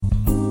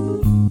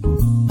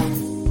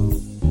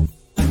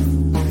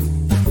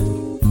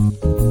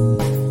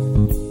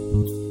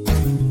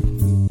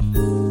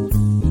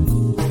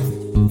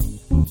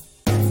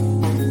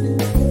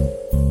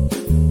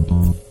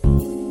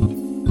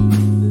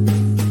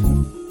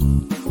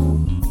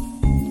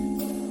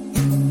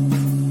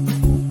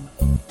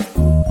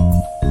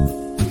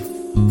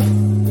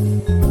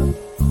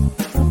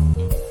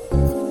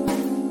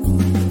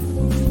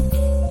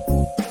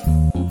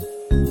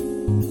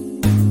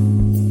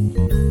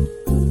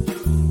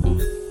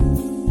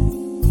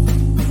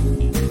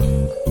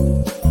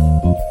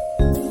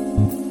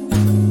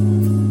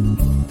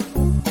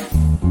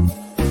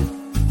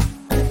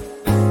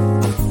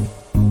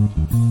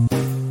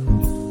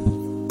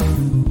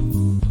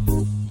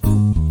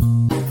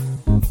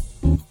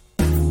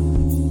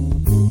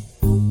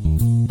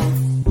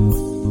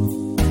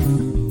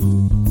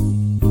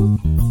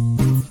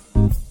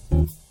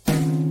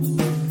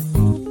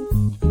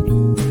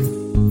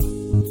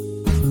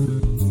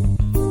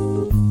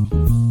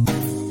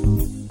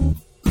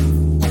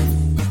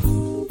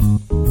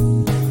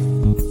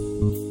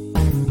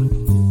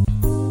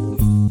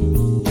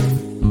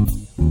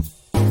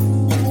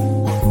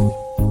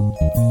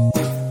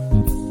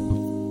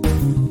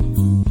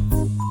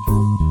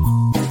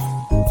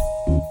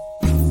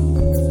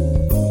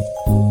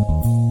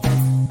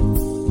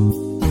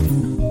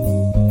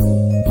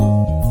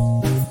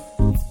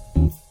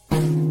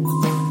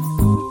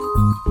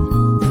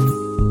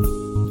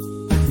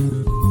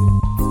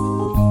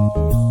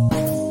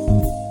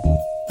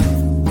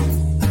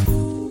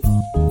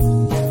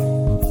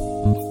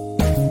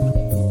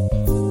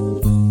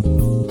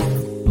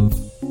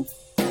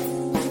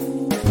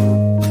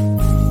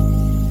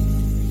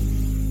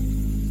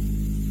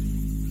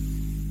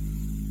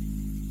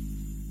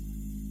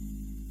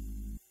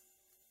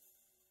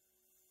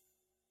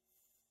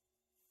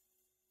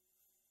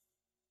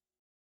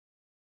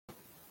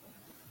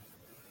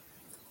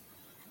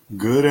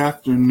Good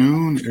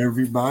afternoon,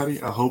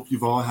 everybody. I hope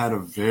you've all had a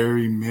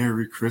very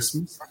Merry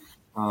Christmas.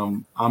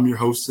 I'm your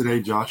host today,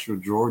 Joshua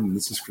Jordan.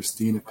 This is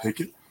Christina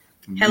Pickett.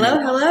 And we Hello,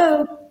 will,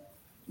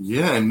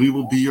 hello. and we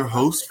will be your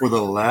host for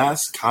the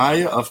last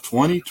Kaya of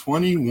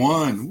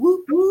 2021.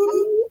 Woo,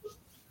 woo.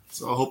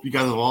 So I hope you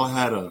guys have all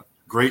had a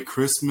great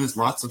Christmas,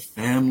 lots of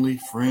family,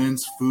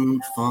 friends,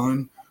 food,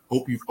 fun.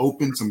 Hope you've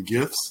opened some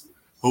gifts.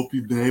 Hope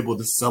you've been able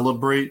to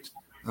celebrate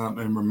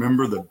and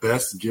remember the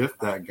best gift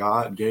that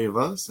God gave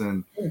us.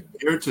 And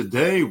here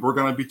today, we're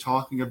going to be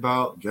talking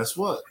about, guess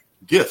what?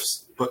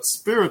 Gifts, but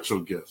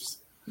spiritual gifts.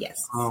 Yes,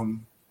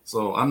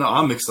 So I know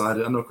I'm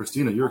excited. I know,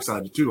 Christina, you're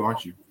excited too,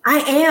 aren't you? I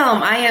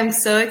am. I am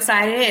so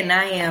excited and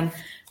I am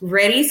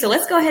ready. So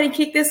let's go ahead and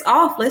kick this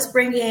off. Let's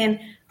bring in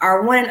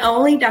our one and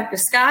only Dr.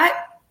 Scott.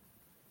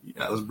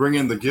 Yeah, let's bring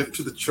in the gift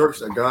to the church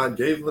that God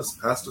gave us,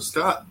 Pastor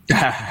Scott.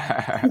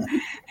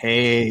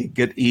 Hey,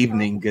 good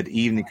evening,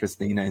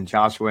 Christina and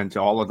Joshua, and to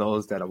all of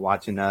those that are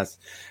watching us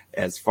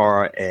as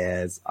far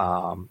as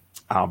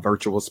our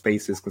virtual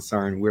space is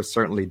concerned. We're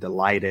certainly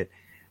delighted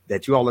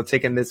that you all are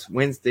taking this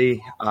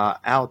Wednesday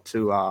out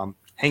to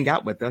hang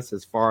out with us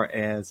as far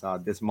as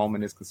this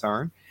moment is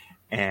concerned.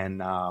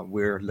 And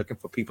we're looking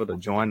for people to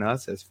join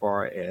us as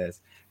far as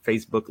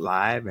Facebook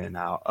Live and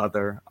our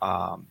other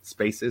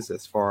spaces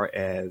as far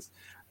as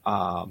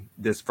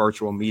this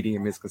virtual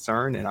medium is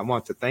concerned. And I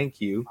want to thank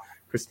you,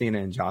 Christina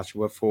and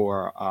Joshua,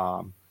 for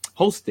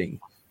hosting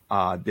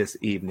this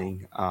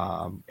evening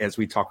as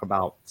we talk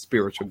about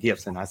spiritual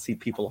gifts. And I see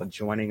people are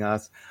joining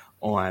us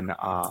on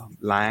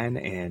line,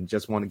 and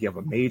just want to give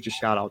a major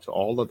shout out to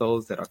all of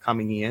those that are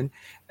coming in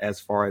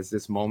as far as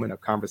this moment of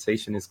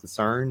conversation is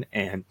concerned.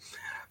 And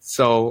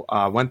so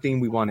one thing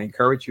we want to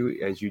encourage you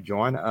as you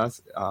join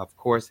us, of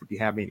course, if you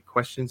have any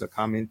questions or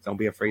comments, don't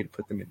be afraid to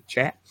put them in the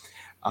chat.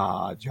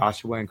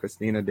 Joshua and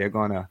Christina, they're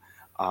going to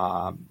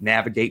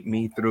navigate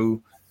me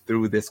through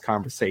this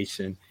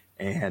conversation,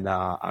 and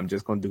I'm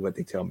just going to do what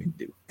they tell me to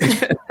do.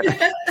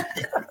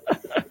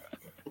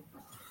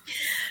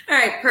 All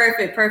right,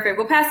 perfect.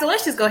 Well, Pastor,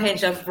 let's just go ahead and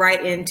jump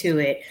right into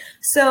it.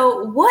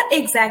 So what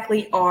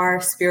exactly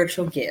are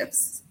spiritual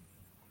gifts?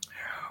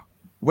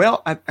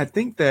 Well, I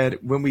think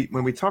that when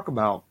we talk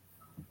about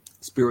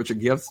spiritual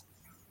gifts,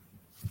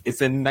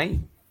 it's in the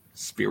name.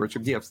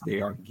 Spiritual gifts.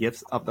 They are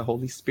gifts of the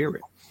Holy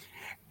Spirit.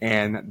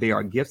 And they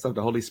are gifts of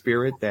the Holy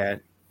Spirit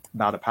that,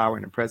 by the power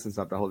and the presence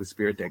of the Holy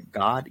Spirit, that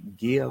God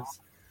gives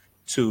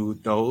to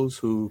those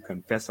who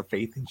confess a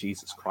faith in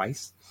Jesus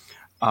Christ.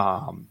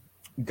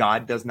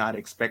 God does not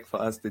expect for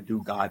us to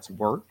do God's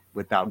work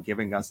without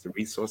giving us the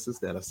resources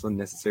that are so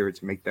necessary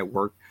to make that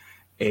work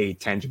a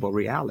tangible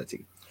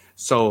reality.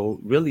 So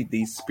really,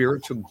 these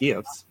spiritual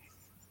gifts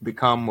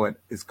become what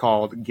is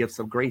called gifts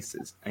of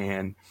graces.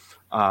 And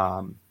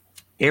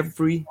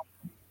every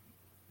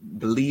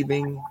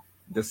believing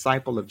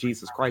disciple of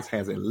Jesus Christ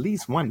has at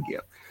least one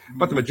gift,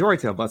 but the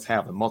majority of us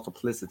have a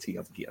multiplicity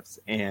of gifts,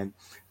 and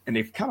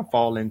they kind of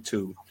fall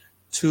into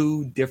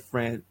two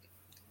different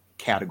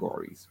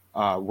categories: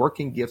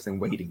 working gifts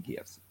and waiting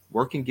gifts.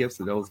 Working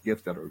gifts are those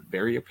gifts that are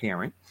very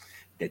apparent,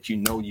 that you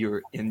know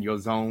you're in your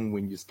zone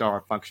when you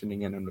start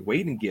functioning, and the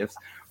waiting gifts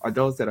are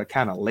those that are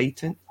kind of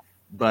latent,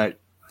 but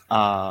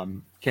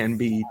can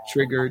be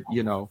triggered,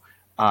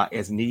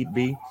 as need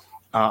be.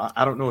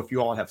 I don't know if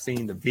you all have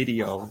seen the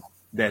video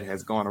that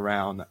has gone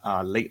around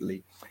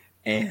lately,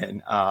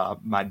 and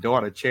my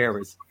daughter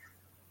Cherish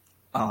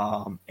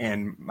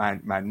and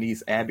my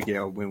niece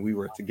Abigail, when we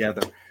were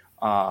together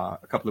a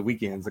couple of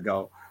weekends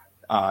ago,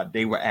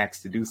 they were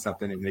asked to do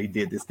something, and they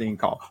did this thing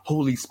called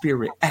Holy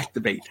Spirit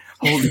Activate.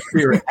 Holy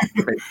Spirit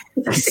Activate.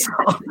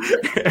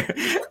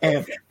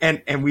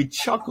 and we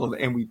chuckled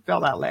and we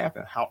fell out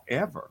laughing.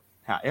 However,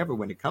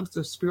 when it comes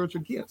to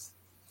spiritual gifts,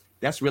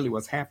 that's really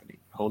what's happening.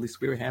 The Holy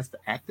Spirit has to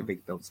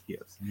activate those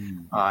gifts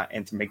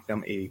and to make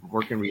them a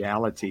working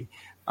reality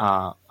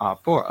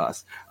for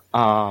us.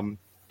 And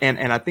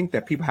I think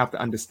that people have to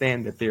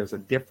understand that there's a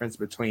difference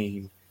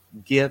between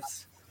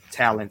gifts,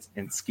 talents,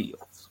 and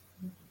skills.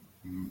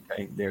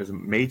 Okay, there's a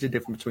major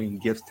difference between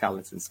gifts,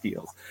 talents, and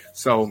skills.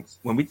 So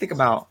when we think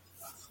about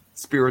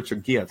spiritual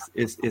gifts,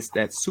 it's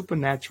that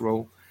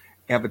supernatural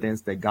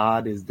evidence that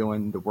God is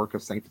doing the work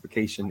of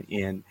sanctification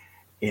in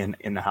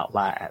our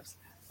lives.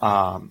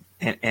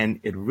 And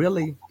it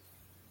really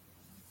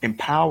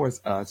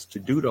empowers us to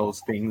do those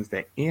things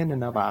that in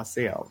and of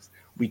ourselves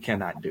we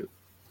cannot do.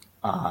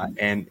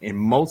 And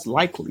most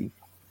likely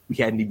we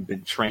hadn't even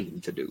been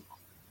trained to do.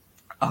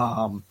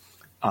 And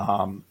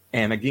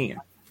again,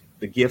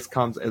 the gifts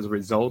comes as a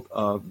result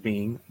of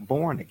being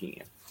born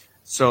again.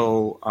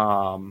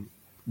 So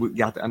we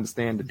got to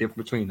understand the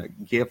difference between a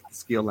gift, the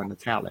skill, and the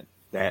talent.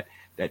 That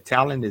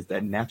talent is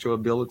that natural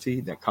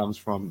ability that comes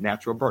from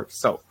natural birth.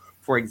 So,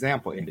 for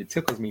example, and it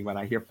tickles me when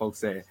I hear folks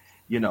say,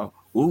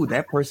 ooh,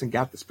 that person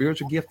got the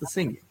spiritual gift of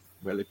singing.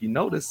 Well, if you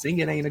notice,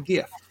 singing ain't a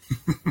gift.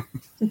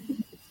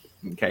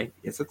 Okay,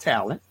 it's a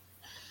talent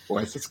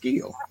or it's a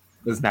skill,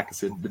 but it's not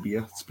considered to be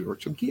a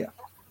spiritual gift.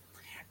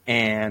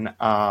 And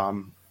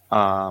a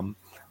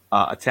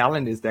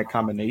talent is that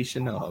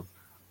combination of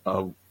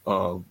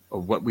of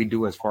what we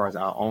do as far as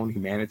our own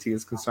humanity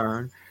is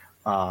concerned.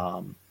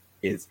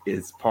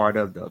 Is part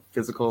of the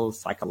physical,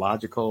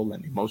 psychological,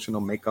 and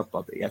emotional makeup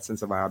of the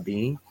essence of our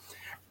being.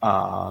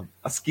 A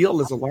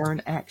skill is a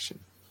learned action.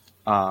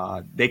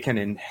 They can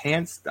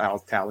enhance our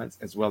talents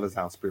as well as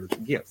our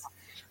spiritual gifts.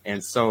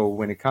 And so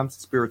when it comes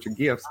to spiritual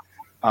gifts,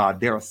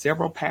 there are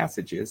several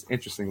passages,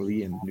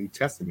 interestingly, in the New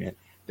Testament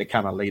that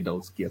kind of lay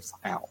those gifts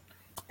out.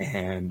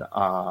 And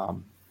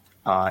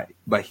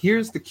but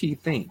here's the key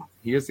thing.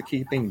 Here's the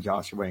key thing,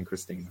 Joshua and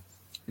Christina,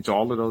 and to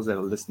all of those that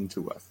are listening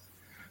to us.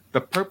 The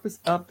purpose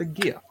of the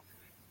gift,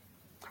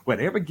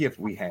 whatever gift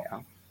we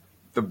have,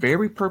 the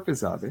very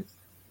purpose of it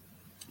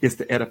is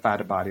to edify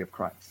the body of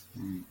Christ.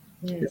 Mm.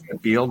 It's to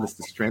build, it's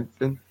to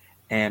strengthen,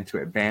 and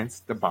to advance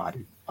the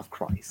body of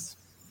Christ.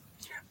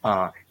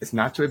 It's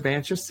not to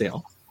advance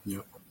yourself.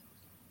 Yep.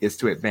 It's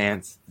to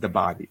advance the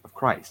body of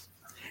Christ.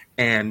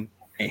 And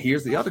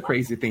here's the other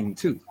crazy thing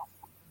too.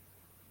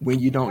 When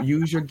you don't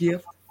use your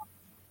gift,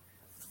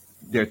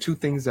 there are two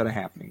things that are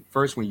happening.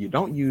 First, when you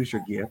don't use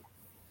your gift,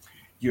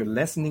 you're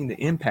lessening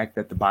the impact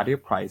that the body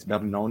of Christ,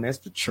 better known as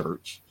the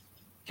church,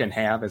 can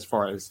have as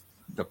far as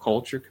the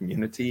culture,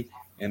 community,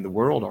 and the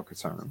world are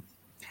concerned.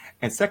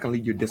 And secondly,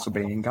 you're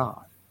disobeying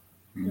God.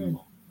 Mm.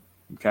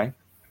 Okay?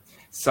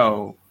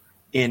 So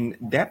in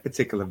that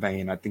particular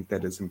vein, I think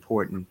that it's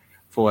important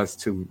for us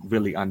to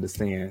really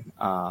understand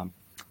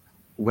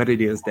what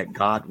it is that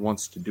God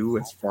wants to do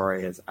as far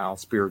as our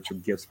spiritual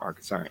gifts are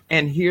concerned.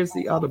 And here's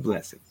the other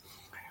blessing.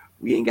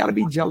 We ain't got to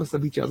be jealous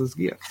of each other's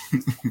gifts.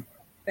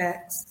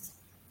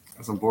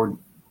 That's important.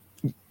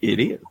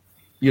 It is.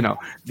 You know,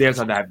 there's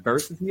a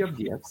diversity of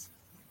gifts,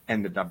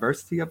 and the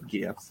diversity of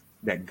gifts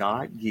that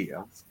God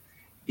gives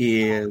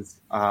is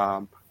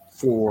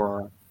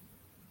for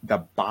the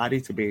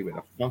body to be able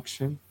to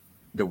function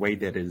the way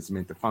that it is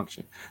meant to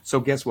function.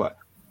 So guess what?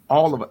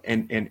 All of it,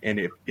 and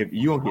if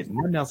you don't get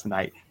nothing else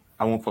tonight,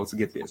 I want folks to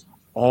get this.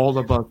 All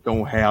of us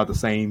don't have the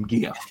same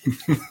gift.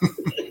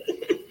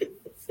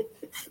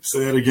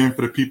 Say that again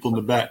for the people in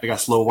the back. They got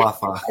slow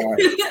Wi-Fi.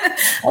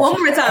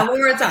 One more time.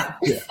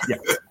 Yeah.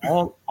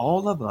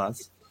 All of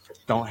us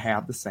don't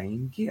have the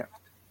same gift.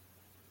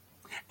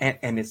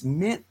 And it's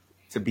meant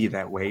to be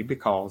that way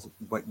because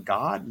what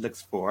God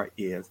looks for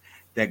is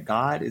that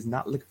God is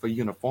not looking for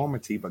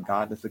uniformity, but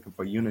God is looking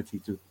for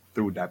unity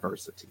through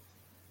diversity.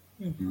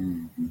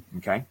 Mm-hmm.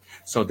 Okay?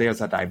 So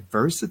there's a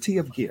diversity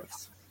of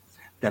gifts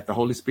that the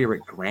Holy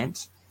Spirit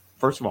grants,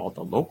 first of all,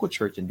 the local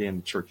church and then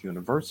the church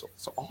universal.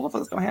 So all of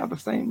us don't have the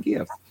same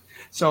gifts.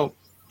 So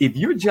if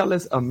you're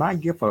jealous of my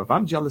gift or if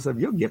I'm jealous of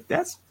your gift,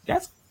 that's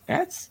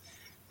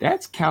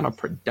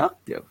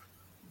counterproductive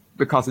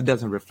because it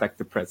doesn't reflect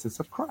the presence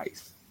of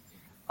Christ.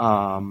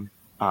 I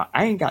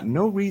ain't got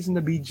no reason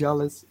to be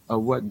jealous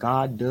of what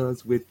God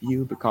does with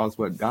you because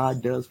what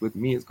God does with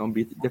me is going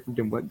to be different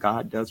than what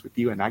God does with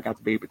you. And I got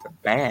to be able to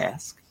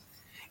bask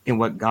in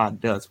what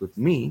God does with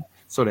me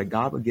so that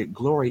God will get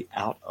glory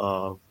out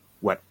of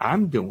what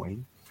I'm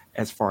doing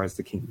as far as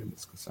the kingdom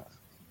is concerned.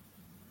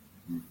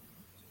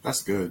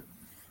 That's good.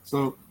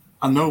 So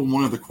I know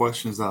one of the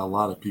questions that a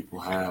lot of people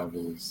have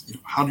is,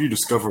 how do you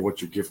discover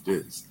what your gift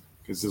is?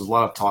 Because there's a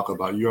lot of talk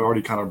about, you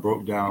already kind of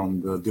broke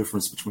down the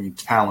difference between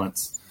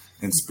talents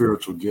and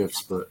spiritual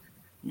gifts, but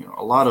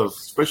a lot of,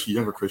 especially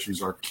younger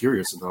Christians, are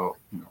curious about,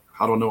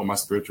 how do I know what my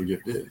spiritual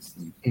gift is?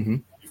 Mm-hmm.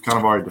 You've kind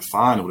of already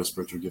defined what a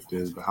spiritual gift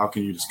is, but how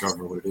can you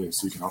discover what it is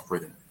so you can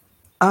operate in it?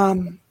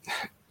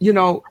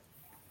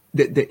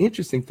 The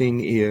interesting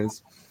thing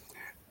is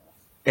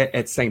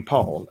at St.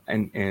 Paul,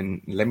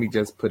 and let me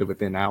just put it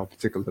within our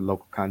particular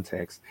local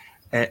context.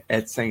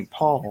 At St.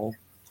 Paul,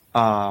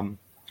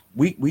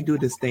 we do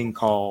this thing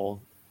called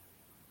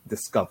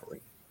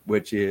Discovery,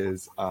 which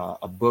is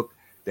a book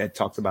that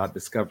talks about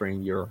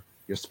discovering your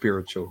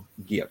spiritual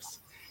gifts.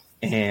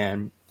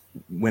 And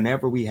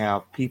whenever we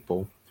have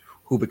people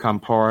who become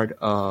part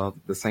of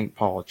the St.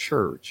 Paul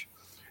Church,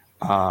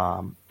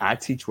 I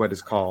teach what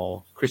is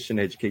called Christian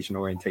Education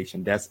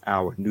Orientation. That's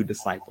our new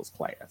disciples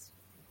class.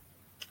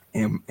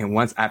 And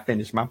once I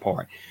finish my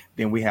part,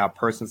 then we have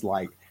persons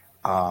like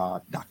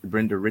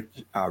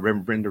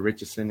Reverend Brenda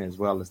Richardson, as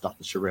well as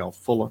Dr. Sherelle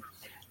Fuller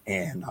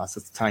and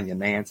Sister Tanya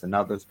Nance and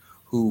others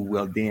who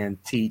will then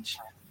teach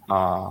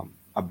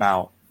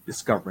about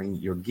discovering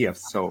your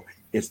gifts. So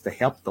it's to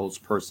help those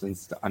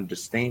persons to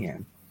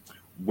understand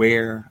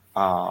where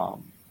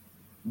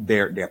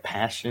their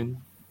passion,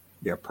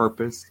 their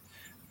purpose,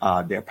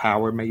 their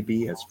power may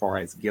be as far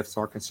as gifts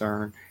are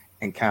concerned,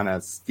 and kind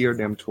of steer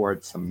them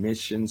towards some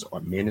missions or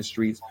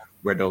ministries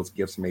where those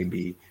gifts may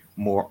be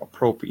more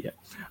appropriate.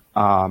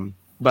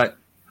 But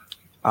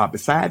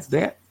besides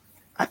that,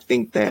 I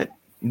think that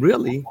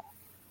really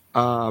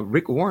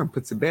Rick Warren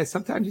puts it best.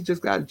 Sometimes you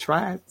just got to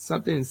try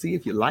something and see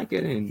if you like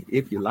it. And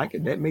if you like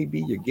it, that may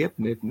be your gift.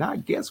 And if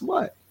not, guess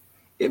what?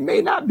 It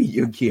may not be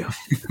your gift.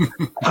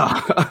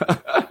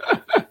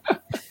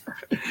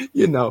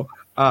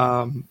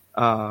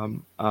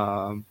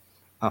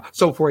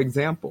 So, for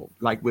example,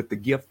 like with the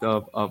gift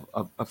of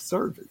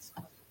service,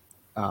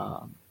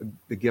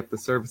 the gift of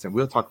service, and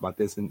we'll talk about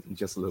this in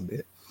just a little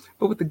bit.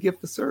 but with the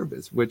gift of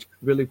service, which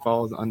really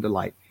falls under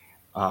like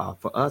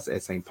for us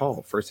at St.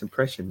 Paul, First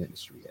Impression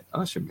Ministry and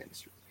Usher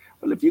Ministry.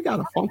 Well, if you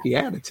got a funky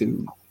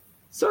attitude,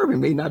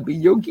 serving may not be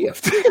your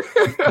gift.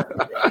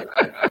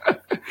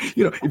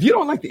 If you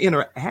don't like to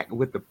interact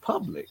with the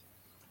public,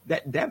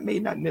 that may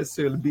not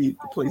necessarily be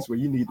the place where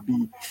you need to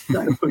be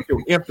trying to put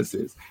your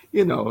emphasis.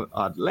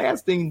 The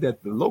last thing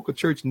that the local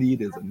church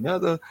need is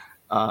another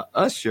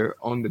usher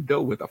on the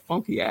door with a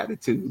funky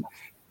attitude,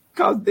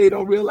 because they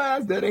don't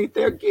realize that ain't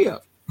their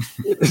gift.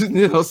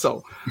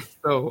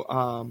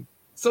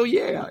 So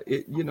yeah,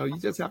 you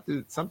just have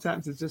to.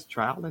 Sometimes it's just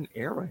trial and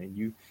error, and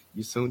you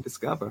soon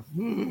discover,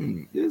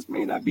 this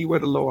may not be where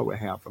the Lord would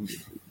have for me.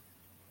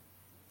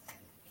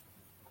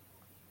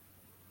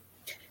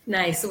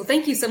 Nice. Well,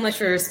 thank you so much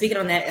for speaking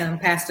on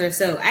that, Pastor.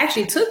 So I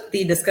actually took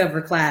the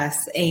Discover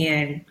class,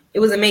 and it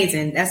was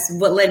amazing. That's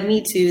what led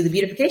me to the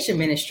beautification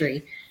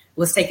ministry,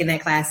 was taking that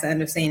class and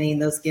understanding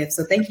those gifts.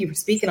 So thank you for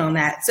speaking on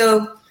that.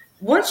 So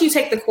once you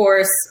take the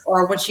course,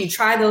 or once you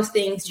try those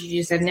things you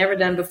just have never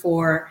done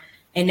before,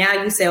 and now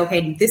you say,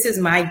 okay, this is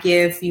my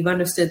gift. You've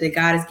understood that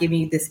God is giving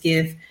you this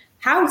gift.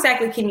 How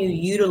exactly can you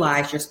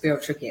utilize your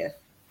spiritual gift?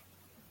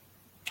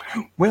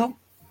 Well,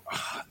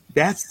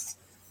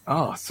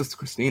 Sister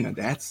Christina,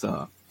 that's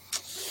a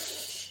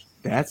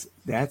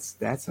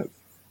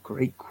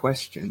great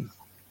question.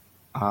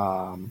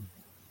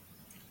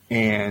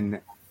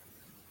 And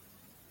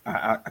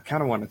I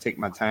kind of want to take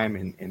my time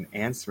in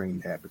answering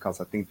that,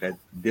 because I think that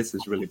this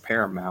is really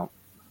paramount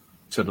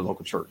to the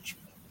local church.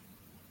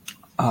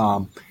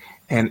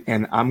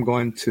 And I'm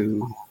going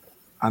to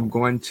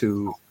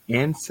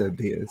answer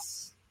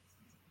this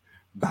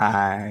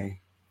by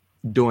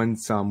doing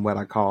some what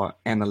I call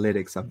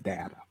analytics of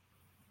data.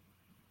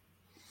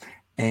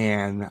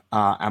 And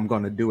I'm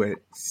going to do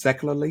it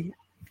secularly,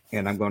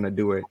 and I'm going to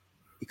do it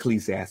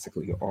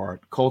ecclesiastically, or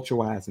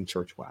culture-wise and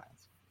church-wise.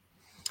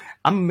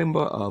 I'm a member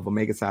of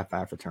Omega Psi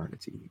Phi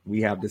fraternity.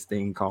 We have this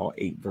thing called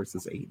 8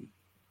 versus 80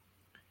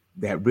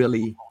 that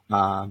really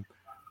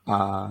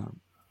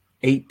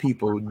 8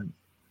 people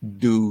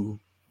do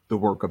the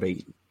work of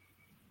 80.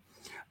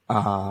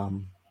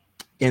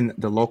 In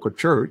the local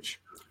church,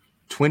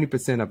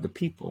 20% of the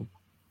people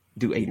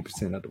do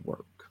 80% of the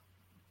work.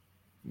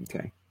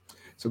 Okay.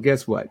 So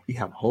guess what? You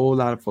have a whole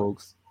lot of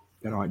folks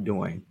that aren't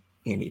doing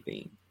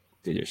anything.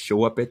 They just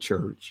show up at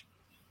church,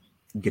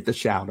 get the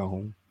shout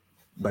on,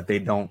 but they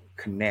don't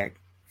connect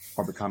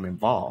or become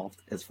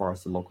involved as far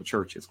as the local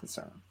church is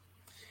concerned.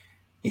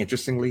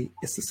 Interestingly,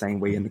 it's the same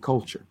way in the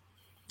culture,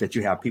 that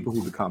you have people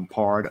who become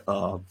part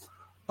of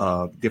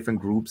different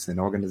groups and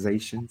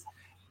organizations,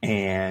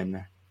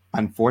 and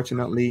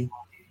unfortunately,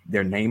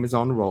 their name is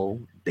on the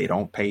roll. They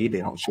don't pay.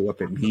 They don't show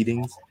up at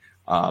meetings,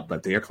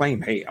 but they're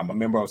claiming, "Hey, I'm a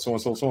member of so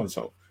and so, so and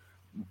so,"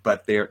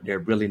 but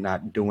they're really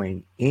not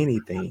doing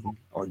anything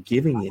or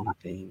giving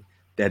anything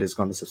that is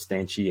going to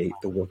substantiate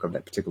the work of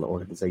that particular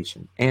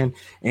organization. And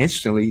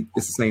interestingly,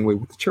 it's the same way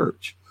with the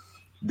church,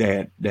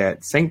 that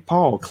St.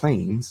 Paul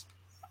claims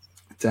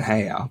to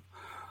have.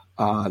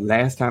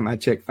 Last time I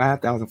checked,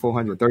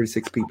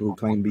 5,436 people who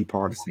claim to be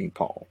part of St.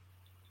 Paul.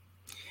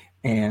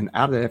 And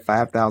out of that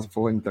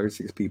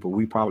 5,436 people,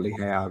 we probably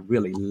have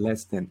really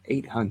less than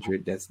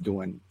 800 that's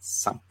doing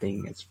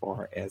something as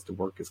far as the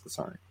work is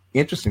concerned.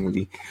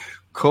 Interestingly,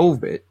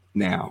 COVID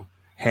now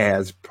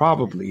has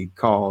probably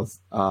caused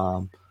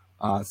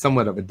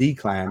somewhat of a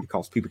decline,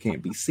 because people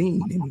can't be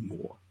seen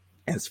anymore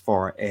as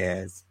far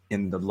as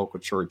in the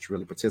local church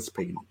really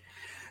participating.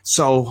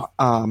 So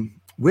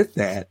with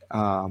that,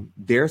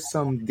 there's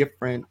some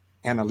different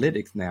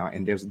analytics now,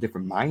 and there's a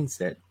different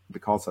mindset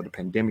because of the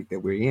pandemic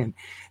that we're in,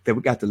 that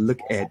we got to look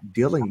at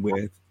dealing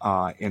with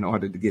in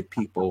order to get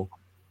people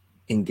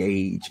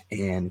engaged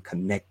and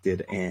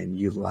connected and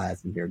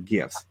utilizing their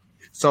gifts.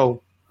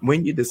 So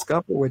when you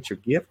discover what your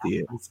gift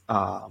is,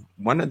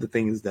 one of the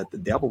things that the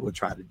devil will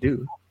try to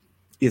do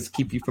is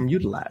keep you from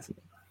utilizing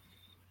it.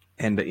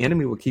 And the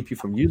enemy will keep you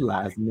from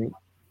utilizing it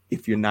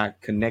if you're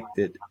not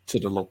connected to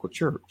the local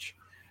church.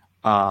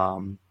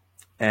 And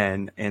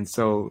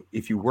so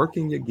if you work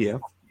in your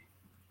gift,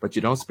 but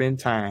you don't spend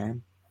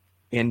time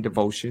in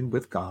devotion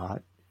with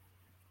God,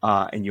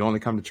 and you only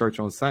come to church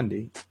on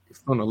Sunday,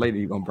 sooner or later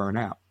you're going to burn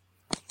out.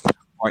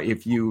 Or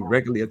if you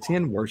regularly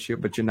attend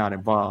worship, but you're not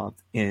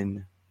involved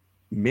in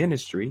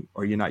ministry,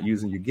 or you're not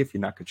using your gift,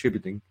 you're not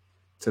contributing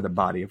to the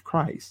body of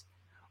Christ.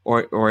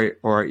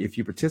 Or if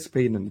you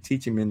participate in the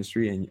teaching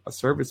ministry and a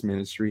service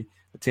ministry,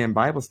 attend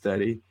Bible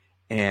study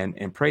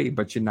and pray,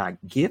 but you're not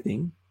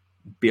giving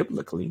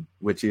biblically,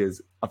 which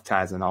is of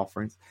tithes and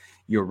offerings,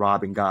 you're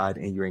robbing God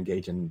and you're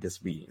engaging in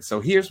disobedience.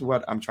 So here's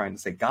what I'm trying to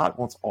say. God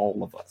wants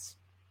all of us.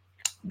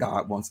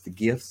 God wants the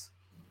gifts.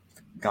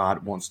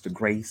 God wants the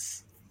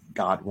grace.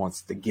 God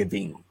wants the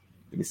giving.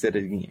 Let me say it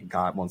again.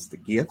 God wants the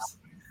gifts.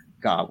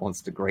 God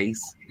wants the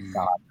grace.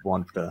 God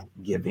wants the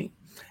giving.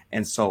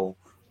 And so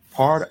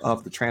part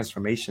of the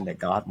transformation that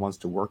God wants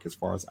to work as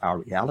far as our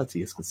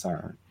reality is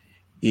concerned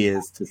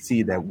is to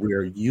see that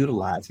we're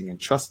utilizing and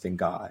trusting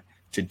God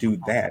to do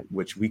that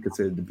which we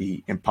consider to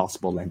be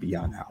impossible and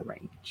beyond our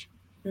range.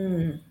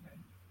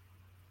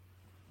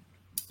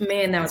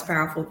 Man, that was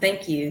powerful.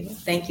 Thank you.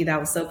 Thank you. That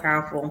was so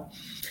powerful.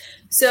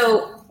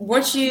 So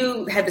once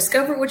you have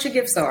discovered what your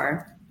gifts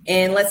are,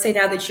 and let's say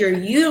now that you're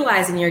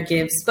utilizing your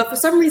gifts, but for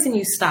some reason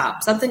you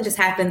stop, something just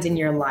happens in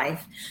your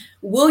life.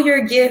 Will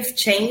your gift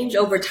change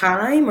over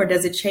time, or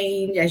does it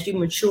change as you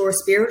mature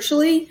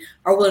spiritually,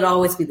 or will it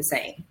always be the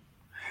same?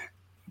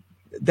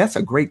 That's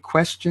a great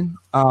question.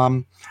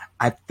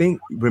 I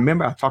think,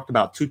 remember, I talked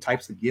about two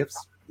types of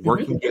gifts,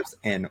 working gifts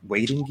and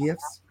waiting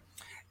gifts.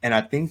 And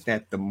I think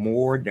that the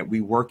more that we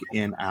work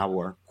in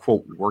our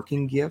quote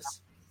working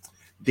gifts,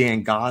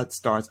 then God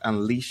starts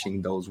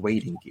unleashing those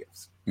waiting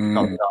gifts.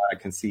 Because I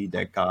can see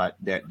that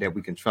that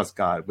we can trust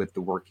God with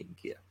the working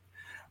gift.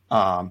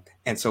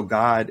 And so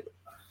God,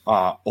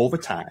 over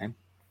time,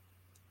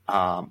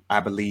 I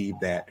believe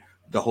that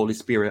the Holy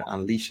Spirit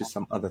unleashes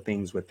some other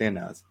things within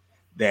us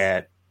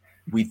that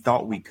we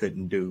thought we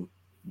couldn't do,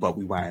 but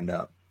we wind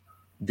up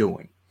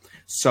doing.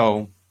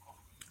 So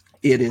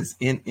it is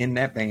in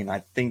that vein, I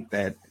think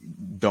that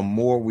the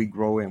more we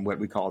grow in what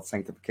we call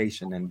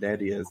sanctification, and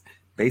that is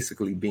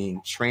basically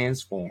being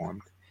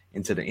transformed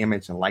into the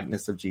image and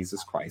likeness of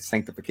Jesus Christ.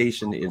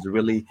 Sanctification is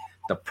really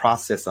the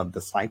process of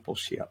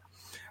discipleship.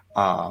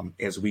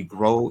 As we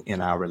grow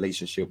in our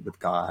relationship with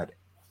God,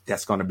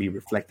 that's going to be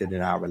reflected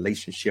in our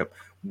relationship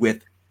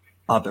with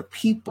other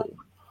people.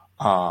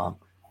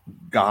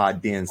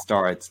 God then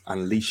starts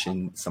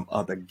unleashing some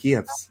other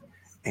gifts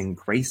and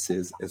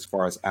graces as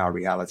far as our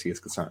reality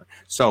is concerned.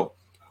 So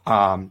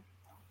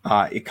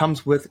it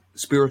comes with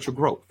spiritual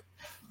growth.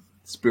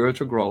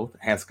 Spiritual growth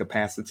has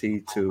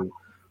capacity to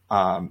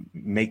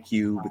make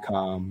you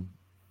become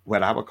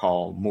what I would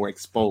call more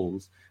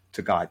exposed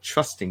to God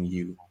trusting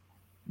you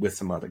with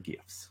some other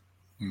gifts.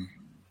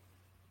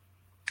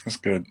 That's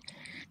good.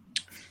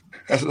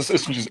 It's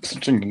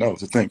interesting to know,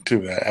 to think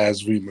too, that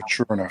as we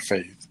mature in our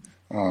faith,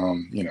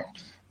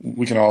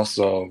 we can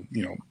also,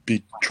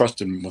 be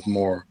trusted with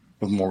more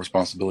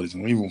responsibilities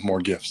and even with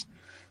more gifts.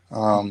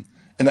 And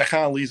that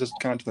kind of leads us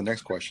kind of to the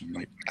next question.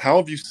 Like, how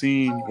have you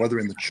seen, whether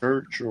in the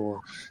church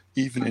or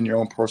even in your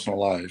own personal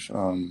life,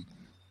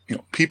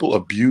 people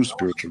abuse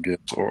spiritual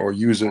gifts or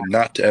use it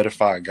not to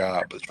edify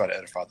God, but to try to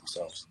edify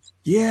themselves?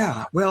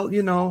 Yeah, well,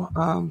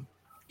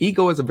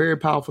 ego is a very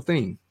powerful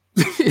thing.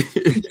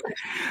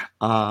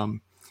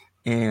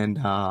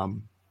 And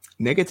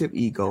negative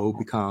ego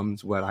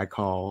becomes what I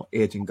call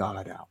edging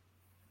God out.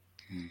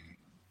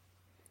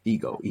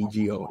 Ego,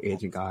 ego,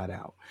 edging God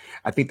out.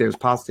 I think there's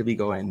positive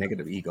ego and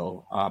negative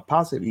ego.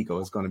 Positive ego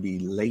is going to be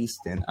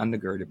laced and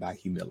undergirded by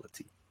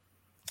humility.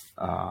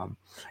 And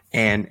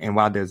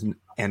while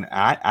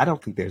I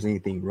don't think there's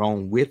anything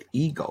wrong with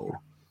ego,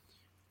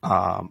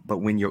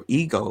 but when your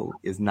ego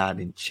is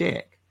not in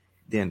check,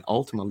 then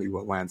ultimately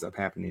what winds up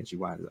happening is you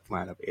wind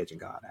up edging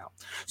God out.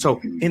 So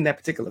in that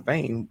particular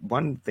vein,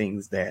 one of the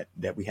things that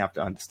we have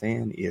to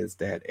understand is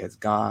that as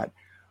God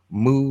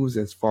moves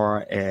as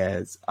far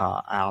as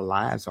our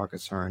lives are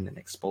concerned and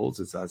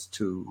exposes us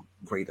to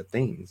greater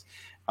things,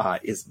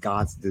 it's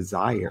God's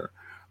desire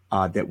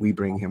that we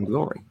bring him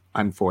glory.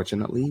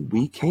 Unfortunately,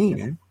 we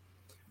can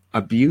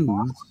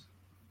abuse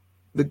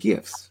the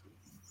gifts.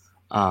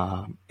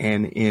 And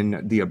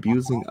in the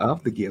abusing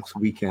of the gifts,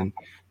 we can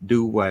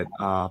do what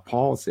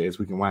Paul says,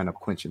 we can wind up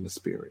quenching the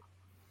spirit.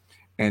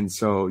 And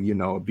so,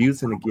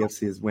 abusing the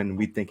gifts is when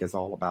we think it's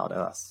all about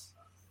us.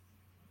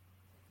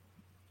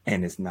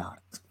 And it's not.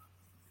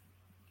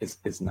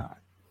 It's not.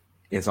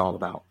 It's all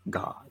about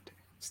God.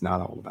 It's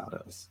not all about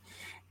us.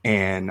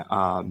 And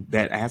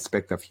that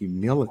aspect of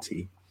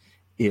humility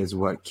is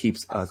what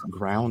keeps us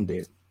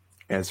grounded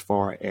as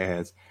far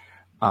as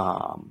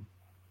God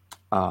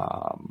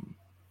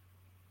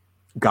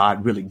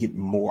really getting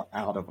more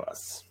out of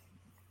us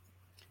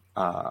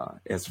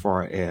as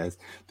far as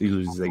the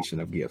utilization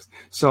of gifts.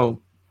 So,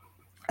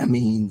 I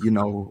mean,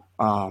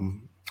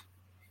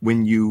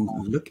 when you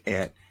look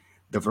at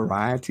the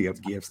variety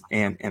of gifts,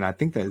 and I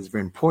think that it's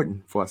very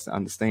important for us to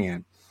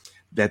understand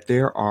that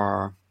there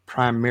are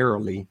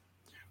primarily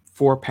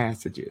 4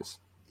 passages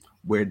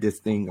where this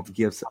thing of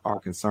gifts are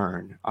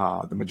concerned.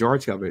 The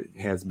majority of it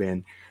has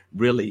been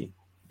really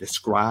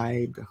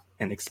described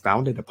and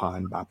expounded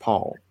upon by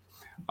Paul.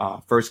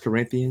 1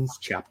 Corinthians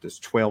chapters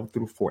 12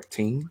 through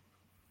 14,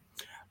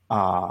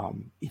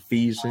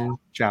 Ephesians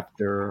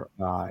chapter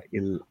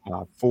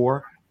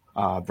 4,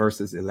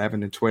 verses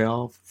 11 and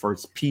 12, 1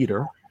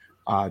 Peter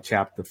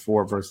chapter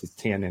 4, verses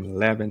 10 and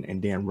 11,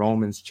 and then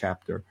Romans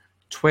chapter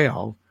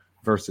 12,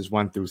 verses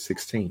 1 through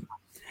 16.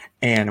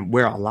 And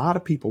where a lot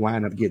of people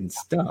wind up getting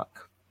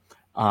stuck,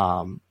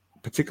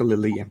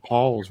 particularly in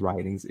Paul's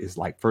writings, is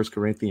like 1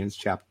 Corinthians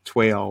chapter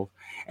 12.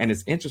 And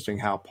it's interesting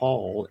how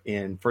Paul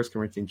in 1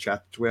 Corinthians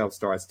chapter 12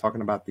 starts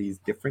talking about these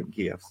different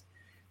gifts.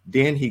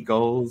 Then he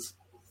goes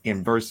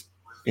in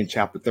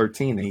chapter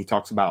 13 and he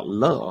talks about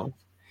love.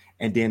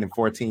 And then in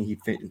 14,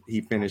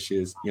 he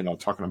finishes,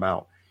 talking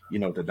about,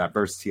 the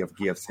diversity of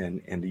gifts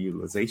and the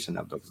utilization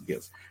of those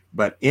gifts.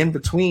 But in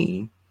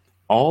between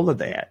all of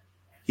that,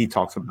 he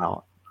talks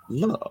about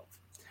love.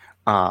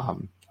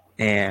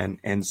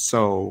 And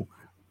so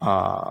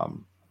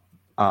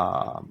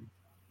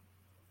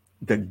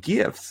the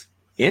gifts,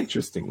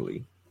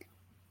 interestingly,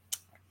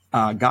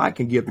 God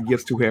can give the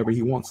gifts to whoever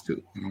he wants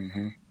to.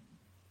 Mm-hmm.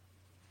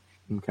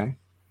 Okay.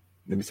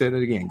 Let me say that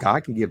again.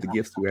 God can give the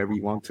gifts to whoever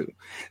he wants to,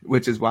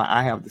 which is why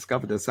I have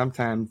discovered that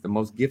sometimes the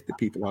most gifted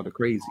people are the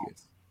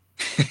craziest.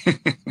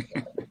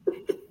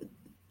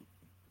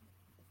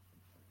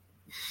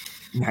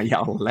 Now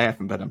y'all are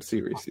laughing, but I'm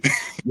serious.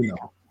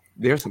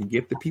 There's some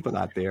gifted people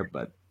out there,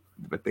 but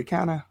they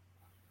kind of,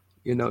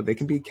 they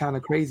can be kind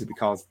of crazy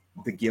because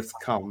the gifts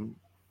come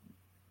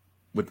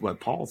with what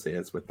Paul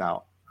says,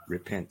 without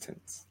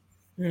repentance.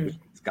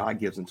 God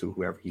gives them to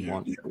whoever he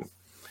wants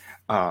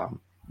to.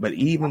 But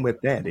even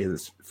with that, it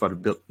is for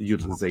the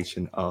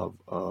utilization of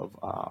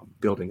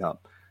building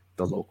up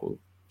the local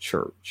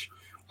church.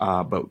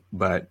 But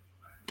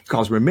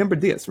because remember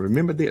this,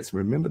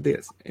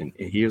 and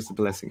here's the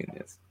blessing in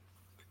this.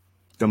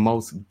 The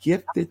most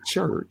gifted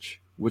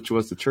church, which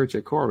was the church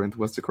at Corinth,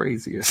 was the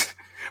craziest.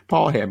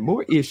 Paul had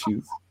more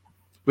issues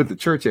with the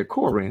church at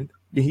Corinth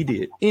than he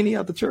did any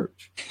other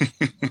church.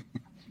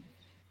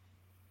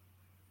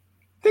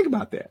 Think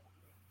about that.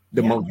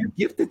 The most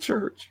gifted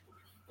church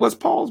was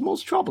Paul's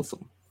most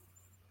troublesome.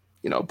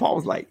 Paul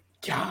was like,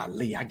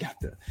 golly, I got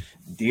to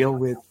deal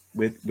with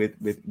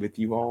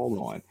you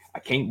all on. I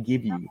can't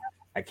give you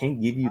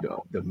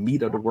the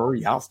meat of the word.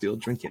 Y'all still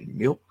drinking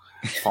milk.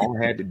 Paul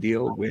had to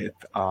deal with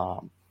a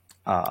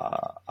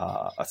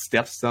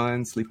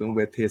stepson sleeping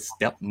with his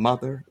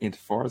stepmother, as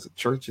far as the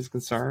church is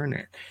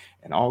concerned,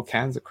 and all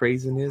kinds of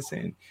craziness,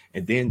 and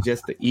then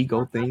just the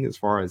ego thing as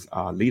far as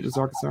leaders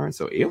are concerned.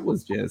 So it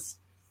was just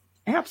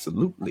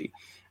absolutely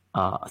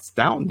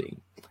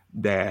astounding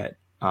that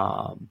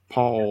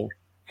Paul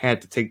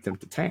had to take them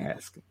to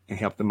task and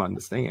help them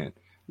understand.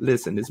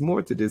 Listen, there's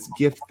more to this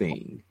gift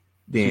thing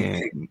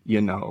than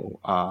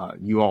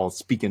you all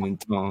speaking in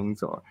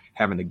tongues, or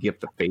having the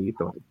gift of faith,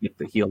 or the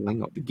gift of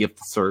healing, or the gift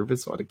of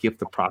service, or the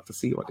gift of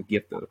prophecy, or the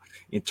gift of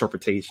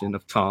interpretation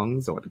of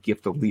tongues, or the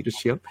gift of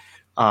leadership.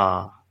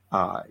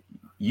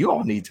 You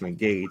all need to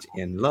engage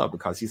in love,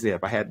 because he said,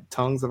 if I had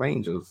tongues of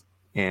angels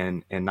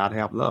and not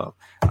have love,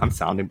 I'm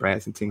sounding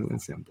brass and tingling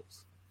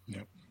cymbals.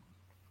 Yep.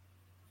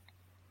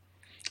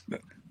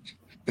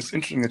 It's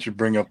interesting that you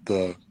bring up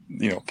the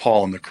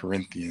Paul and the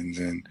Corinthians,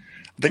 and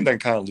I think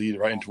that kind of lead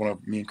right into one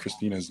of me and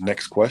Christina's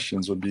next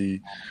questions would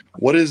be,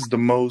 what is the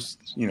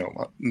most,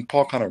 and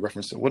Paul kind of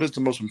referenced it, what is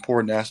the most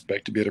important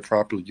aspect to be able to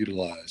properly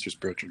utilize your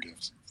spiritual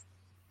gifts?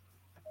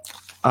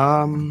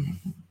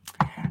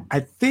 I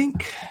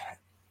think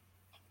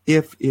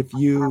if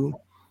you,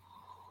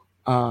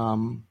 let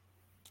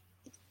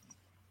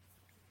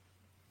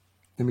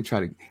me try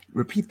to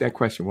repeat that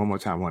question one more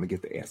time. I want to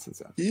get the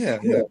essence of it.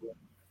 Yeah.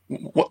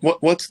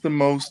 What's the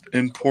most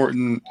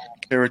important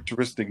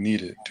characteristic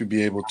needed to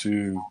be able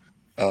to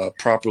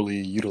properly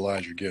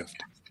utilize your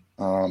gift?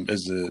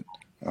 Is it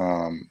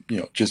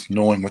just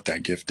knowing what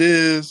that gift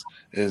is?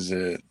 Is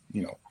it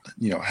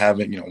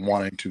having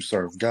wanting to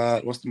serve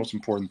God? What's the most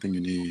important thing you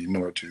need in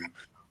order to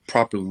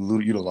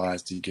properly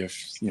utilize the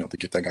gift the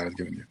gift that God has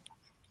given you?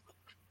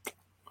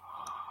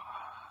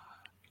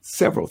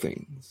 Several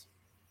things.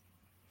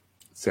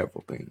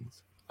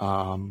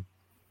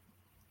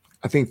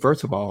 I think,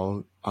 first of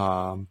all,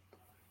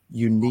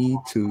 you need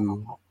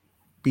to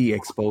be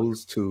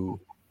exposed to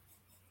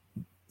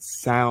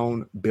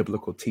sound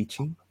biblical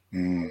teaching.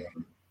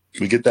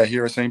 We get that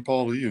here at St.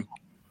 Paul, do you?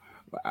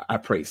 I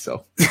pray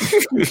so.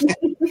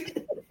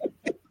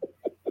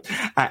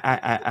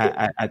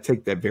 I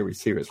take that very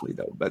seriously,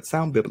 though. But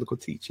sound biblical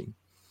teaching,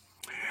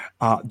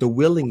 the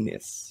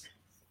willingness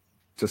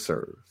to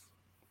serve.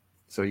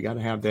 So you got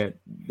to have that.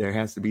 There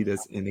has to be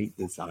this innate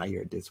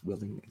desire, this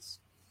willingness.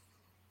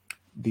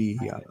 The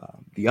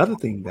other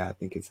thing that I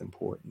think is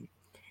important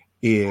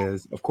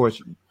is, of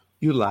course,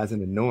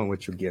 utilizing and knowing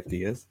what your gift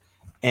is,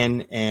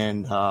 and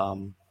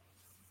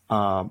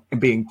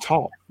being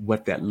taught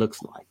what that looks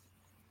like.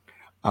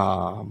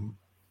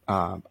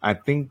 I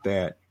think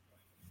that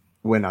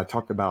when I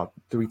talk about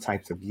three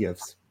types of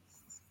gifts,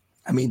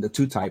 I mean the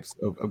two types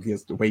of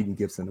gifts, the waiting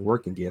gifts and the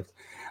working gifts.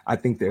 I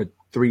think there are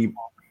three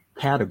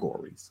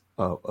categories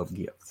of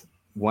gifts.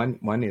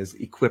 One is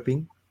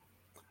equipping,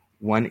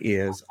 one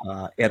is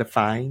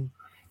edifying,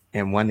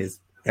 and one is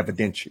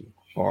evidentiary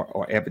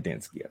or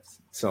evidence gifts.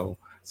 So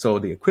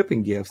the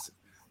equipping gifts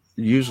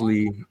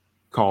usually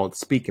called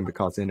speaking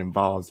because it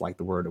involves like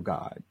the word of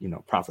God,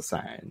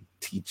 prophesying,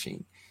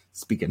 teaching,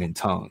 speaking in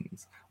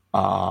tongues,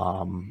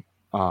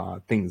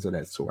 things of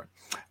that sort.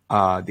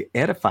 The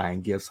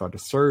edifying gifts are the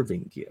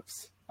serving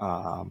gifts,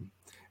 and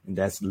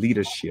that's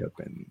leadership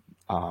and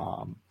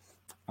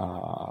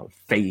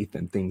faith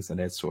and things of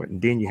that sort.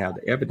 And then you have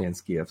the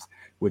evidence gifts,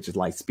 which is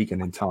like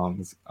speaking in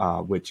tongues,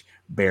 which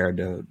bear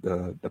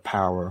the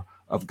power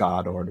of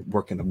God or the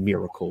working of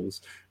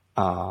miracles.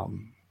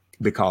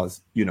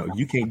 Because,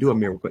 you can't do a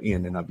miracle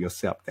in and of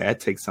yourself. That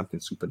takes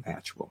something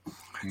supernatural.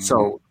 Mm-hmm.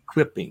 So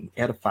equipping,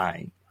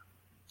 edifying,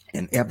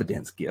 and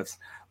evidence gifts,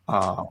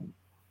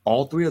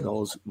 all three of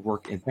those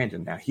work in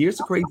tandem. Now, here's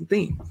the crazy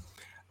thing.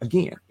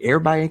 Again,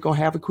 everybody ain't going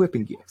to have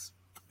equipping gifts.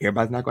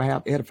 Everybody's not going to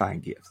have edifying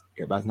gifts.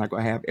 Everybody's not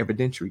going to have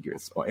evidentiary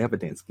gifts or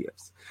evidence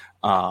gifts.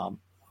 And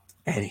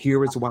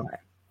here is why.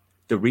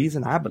 The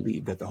reason I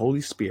believe that the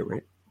Holy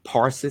Spirit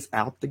parses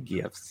out the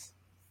gifts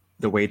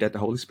the way that the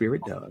Holy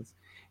Spirit does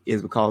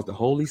is because the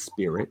Holy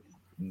Spirit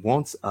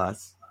wants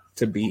us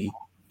to be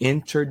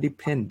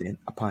interdependent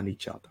upon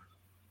each other.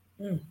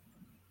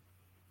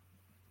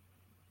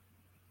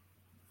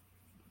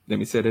 Let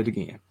me say that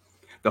again.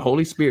 The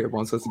Holy Spirit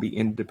wants us to be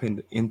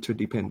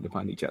interdependent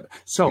upon each other.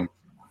 So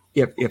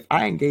if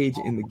I engage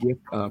in the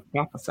gift of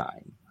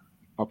prophesying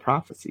or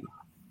prophecy,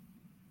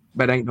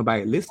 but ain't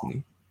nobody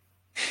listening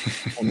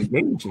and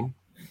engaging,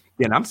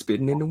 then I'm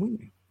spitting in the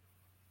wind.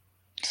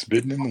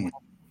 Spitting in the wind.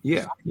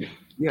 Yeah.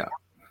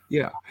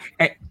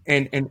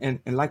 And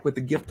like with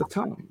the gift of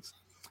tongues,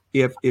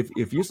 if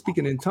you're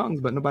speaking in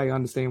tongues but nobody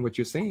understands what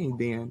you're saying,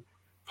 then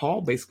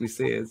Paul basically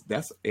says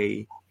that's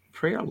a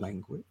prayer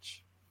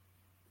language,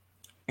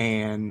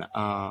 and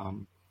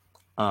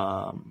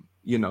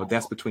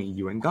that's between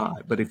you and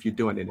God. But if you're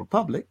doing it in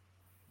public,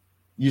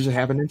 you should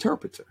have an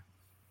interpreter,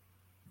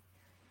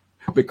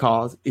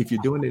 because if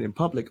you're doing it in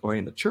public or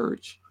in the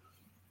church,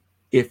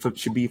 it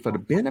should be for the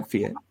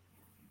benefit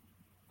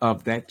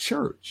of that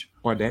church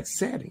or that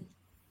setting,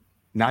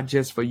 not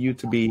just for you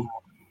to be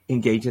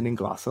engaging in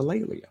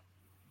glossolalia.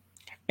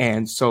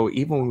 And so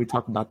even when we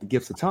talk about the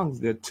gifts of tongues,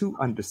 there are two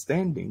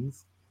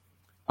understandings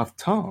of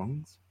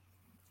tongues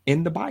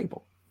in the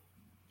Bible.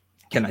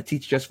 Can I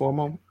teach just for a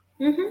moment?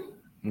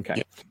 Mm-hmm. Okay.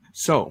 Yeah.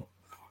 So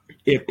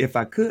if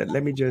I could,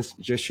 let me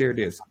just share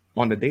this.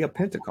 On the day of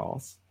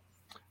Pentecost,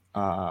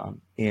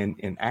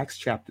 in Acts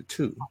chapter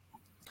 2,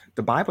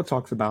 the Bible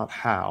talks about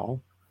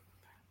how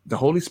the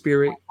Holy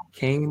Spirit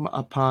came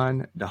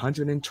upon the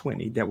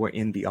 120 that were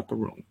in the upper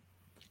room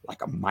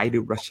like a mighty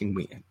rushing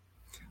wind.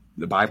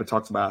 The Bible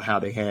talks about how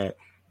they had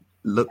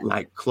looked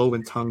like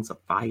cloven tongues of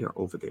fire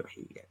over their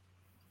head,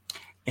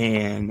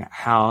 and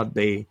how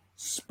they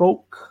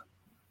spoke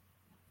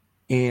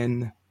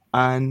in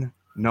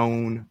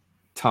unknown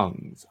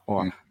tongues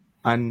or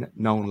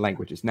unknown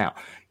languages. Now,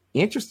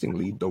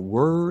 interestingly, the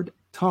word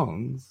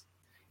tongues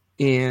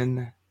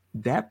in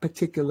that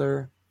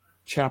particular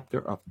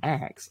chapter of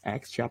Acts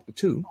chapter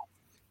 2,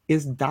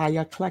 is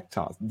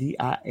diaklektos,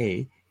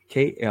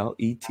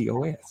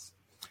 Diakletos.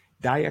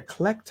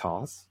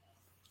 Diaklektos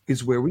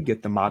is where we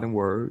get the modern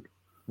word,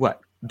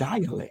 what?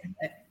 Dialect.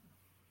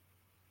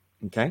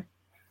 Okay?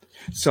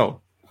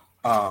 So,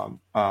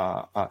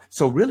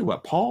 so really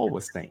what Paul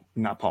was saying,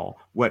 not Paul,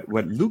 what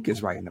Luke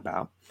is writing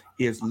about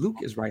is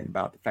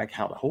the fact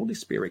how the Holy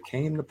Spirit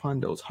came upon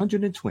those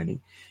 120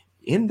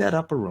 in that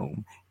upper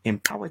room,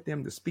 empowered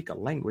them to speak a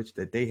language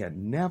that they had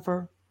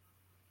never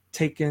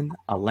taken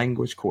a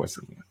language course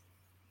in.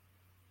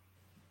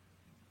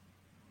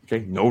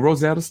 Okay, no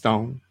Rosetta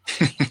Stone,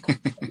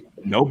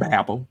 no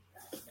Babel.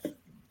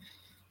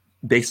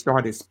 They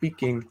started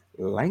speaking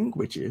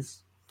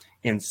languages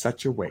in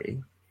such a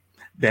way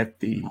that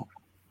the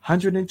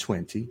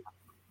 120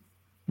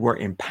 were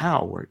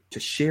empowered to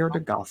share the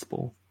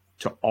gospel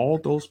to all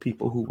those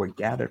people who were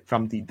gathered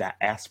from the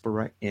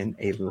diaspora in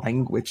a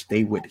language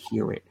they would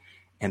hear it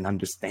and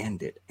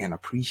understand it and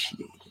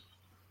appreciate it.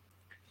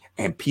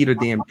 And Peter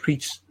then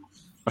preached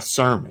a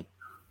sermon.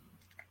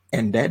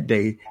 And that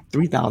day,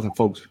 3,000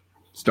 folks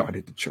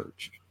started the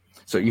church.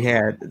 So you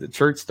had the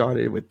church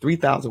started with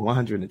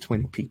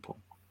 3,120 people,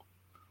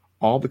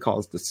 all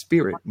because the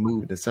Spirit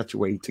moved in such a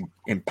way to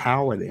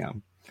empower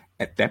them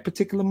at that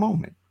particular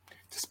moment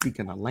to speak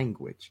in a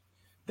language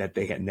that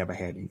they had never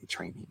had any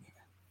training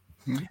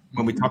in. Mm-hmm.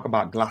 When we talk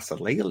about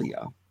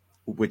glossolalia,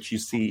 which you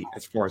see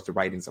as far as the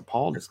writings of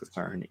Paul is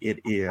concerned,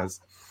 it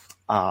is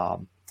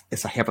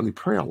it's a heavenly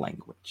prayer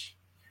language.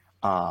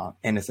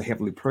 And it's a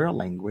heavenly prayer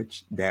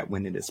language that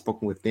when it is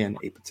spoken within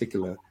a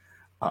particular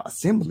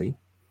assembly,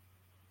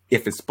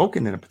 if it's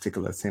spoken in a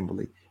particular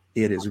assembly,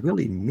 it is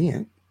really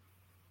meant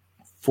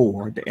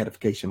for the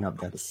edification of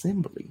that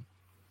assembly,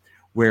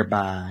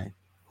 whereby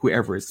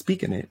whoever is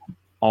speaking it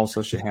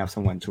also should have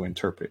someone to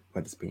interpret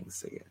what is being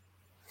said.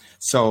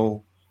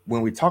 So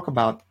when we talk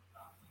about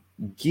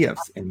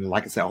gifts, and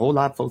like I said, a whole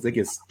lot of folks, they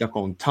get stuck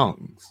on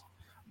tongues,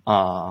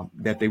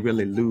 that they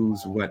really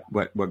lose what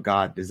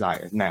God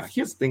desires. Now,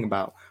 here's the thing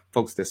about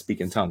folks that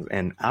speak in tongues,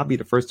 and I'll be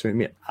the first to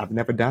admit, I've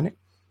never done it.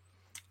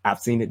 I've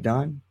seen it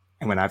done.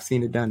 And when I've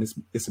seen it done,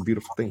 it's a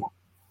beautiful thing.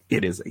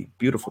 It is a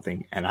beautiful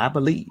thing. And I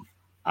believe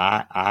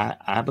that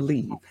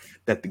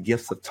the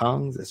gifts of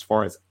tongues, as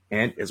well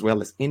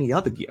as any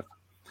other gift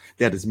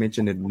that is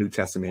mentioned in the New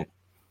Testament,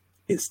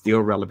 is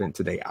still relevant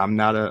today. I'm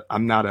not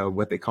a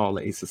what they call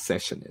a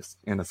cessationist.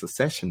 And a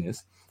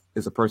cessationist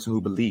is a person who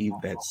believes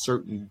that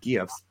certain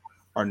gifts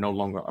are no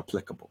longer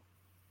applicable.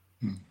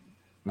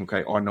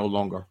 Okay, or no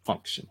longer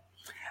function.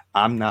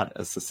 I'm not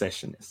a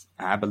cessationist.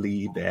 I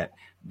believe that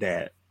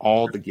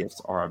all the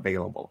gifts are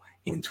available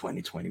in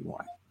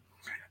 2021.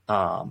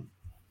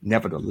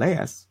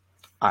 Nevertheless,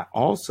 I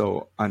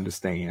also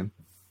understand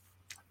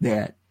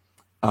that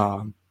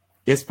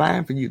it's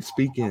fine for you to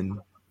speak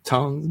in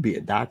tongues, be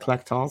it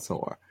diaklektos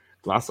or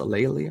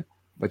glossolalia,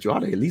 but you ought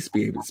to at least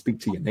be able to speak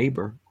to your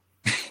neighbor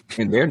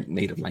in their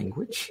native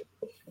language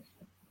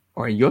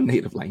or in your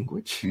native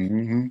language,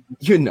 Mm-hmm.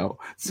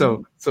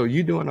 So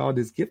you're doing all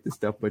this gifted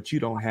stuff, but you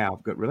don't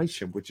have good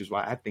relationship, which is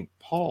why I think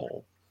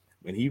Paul,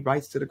 when he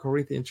writes to the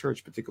Corinthian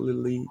church,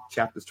 particularly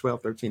chapters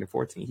 12, 13, and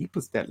 14, he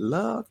puts that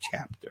love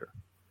chapter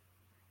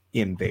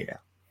in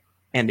there.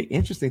 And the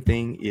interesting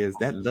thing is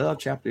that love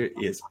chapter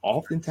is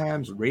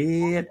oftentimes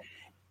read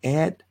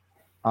at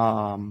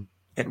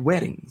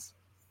weddings,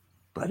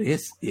 but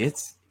it's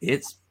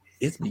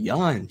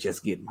beyond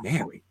just getting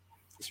married.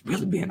 It's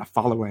really being a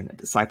follower and a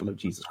disciple of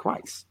Jesus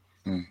Christ,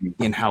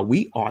 and how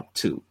we ought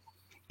to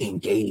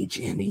engage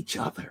in each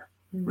other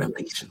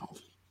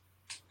relationally.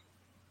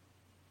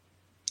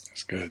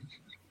 That's good.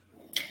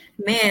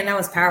 Man, that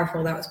was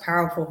powerful. That was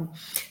powerful.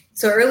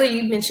 So earlier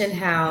you mentioned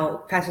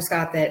how, Pastor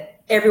Scott,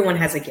 that everyone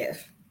has a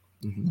gift.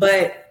 Mm-hmm.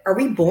 But are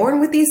we born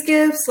with these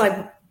gifts?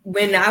 Like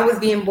when I was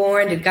being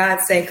born, did God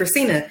say,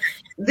 Christina,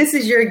 this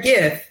is your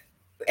gift?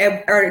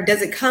 Or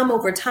does it come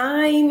over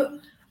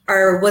time?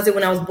 Or was it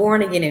when I was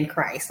born again in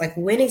Christ? Like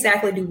when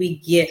exactly do we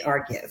get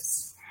our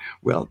gifts?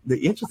 Well, the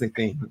interesting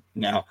thing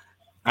now,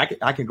 I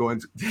can go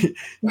into,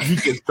 you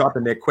just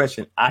dropping that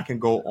question, I can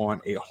go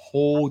on a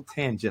whole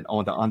tangent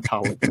on the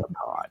ontology of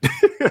God.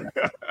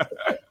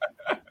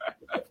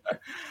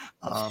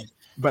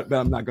 But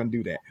I'm not going to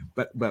do that.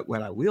 But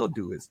what I will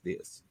do is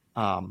this.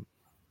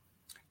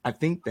 I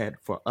think that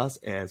for us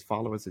as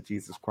followers of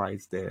Jesus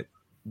Christ, that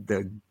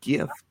the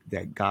gift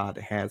that God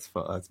has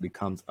for us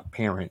becomes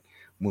apparent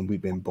when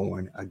we've been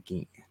born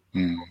again.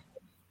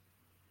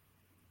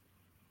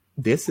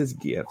 This is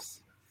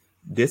gifts.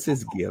 This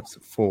is gifts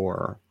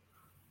for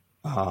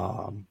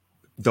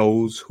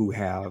those who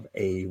have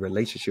a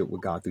relationship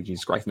with God through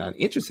Jesus Christ. Now, the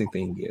interesting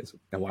thing is,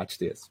 and watch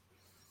this,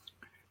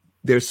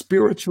 there's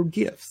spiritual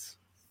gifts.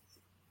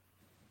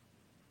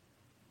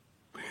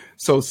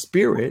 So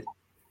spirit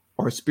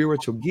or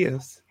spiritual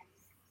gifts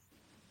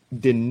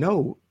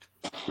denote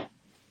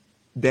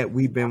that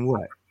we've been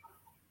what?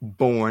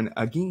 Born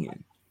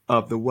again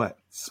of the what?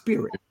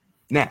 Spirit.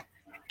 Now,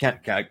 can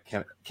I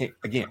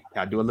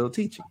do a little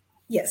teaching?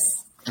 Yes.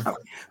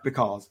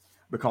 Because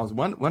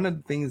one of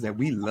the things that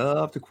we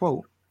love to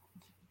quote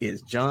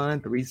is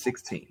John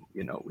 3:16.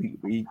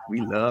 We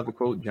love to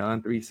quote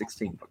John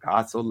 3:16. For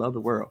God so loved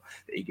the world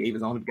that he gave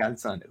his only begotten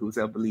son, that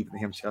whosoever believeth in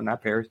him shall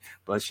not perish,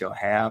 but shall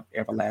have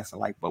everlasting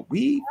life. But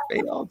we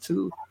fail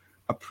to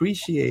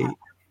appreciate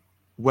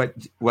what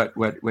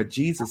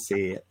Jesus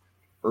said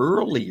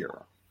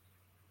earlier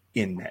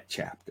in that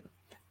chapter.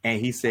 And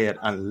he said,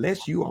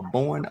 unless you are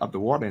born of the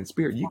water and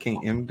spirit, you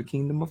can't enter the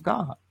kingdom of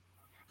God.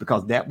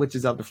 Because that which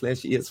is of the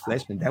flesh is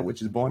flesh, and that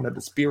which is born of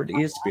the spirit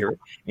is spirit.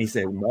 And he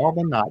said,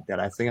 marvel not that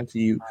I say unto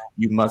you,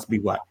 you must be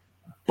what?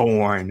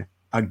 Born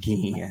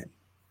again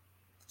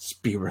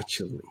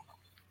spiritually.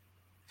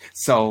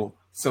 So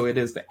it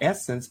is the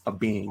essence of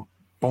being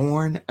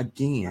born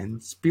again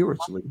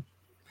spiritually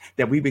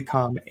that we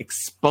become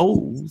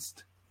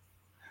exposed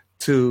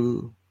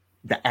to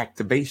the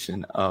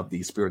activation of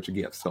these spiritual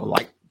gifts. So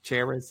like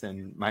Charis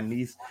and my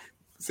niece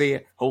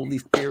said, Holy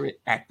Spirit,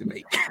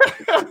 activate.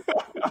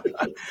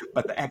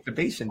 But the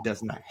activation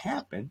does not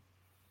happen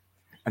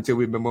until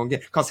we've been born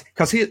again. Because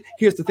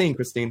here's the thing,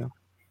 Christina.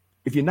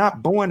 If you're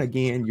not born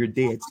again, you're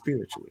dead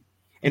spiritually.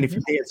 And if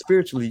you're dead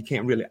spiritually, you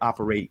can't really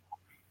operate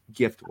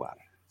gift-wise.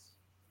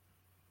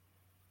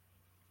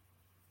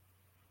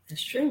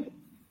 That's true.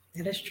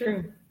 That is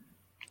true.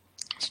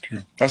 That's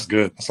true. That's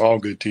good. That's all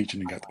good teaching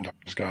you got,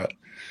 Dr. Scott.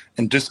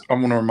 And just, I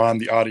want to remind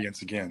the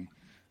audience again,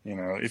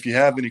 if you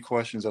have any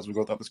questions as we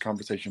go through this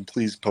conversation,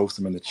 please post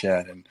them in the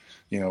chat, and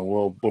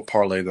we'll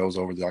parlay those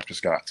over to Dr.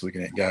 Scott so we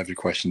can have your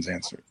questions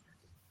answered.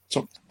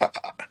 So, that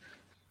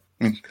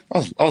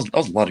was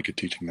a lot of good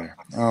teaching there.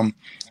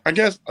 I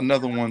guess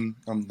another one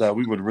that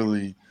we would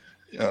really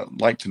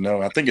like to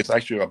know, I think it's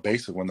actually a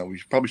basic one that we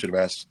probably should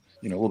have asked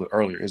a little bit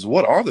earlier, is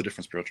what are the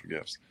different spiritual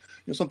gifts?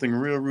 Something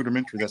real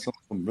rudimentary that some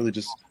people really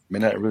just may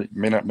not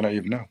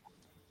even know.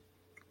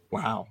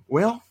 Wow.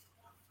 Well,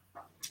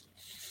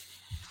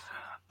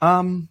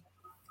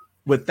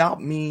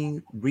 without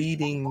me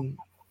reading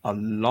a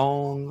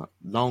long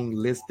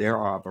list, there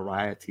are a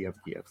variety of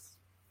gifts.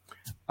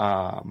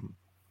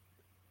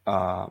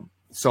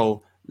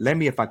 So let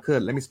me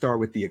start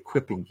with the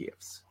equipping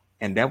gifts,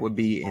 and that would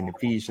be in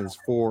Ephesians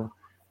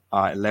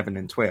 4:11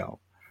 and 12,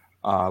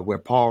 where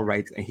Paul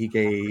writes, and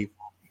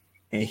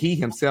he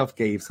himself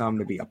gave some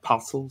to be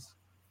apostles,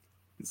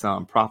 and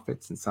some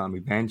prophets, and some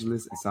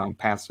evangelists, and some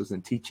pastors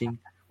and teaching.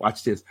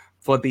 Watch this: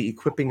 for the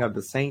equipping of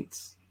the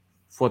saints,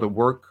 for the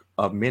work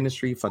of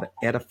ministry, for the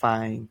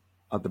edifying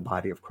of the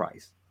body of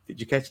Christ. Did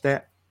you catch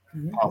that?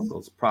 Mm-hmm.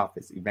 Apostles,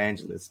 prophets,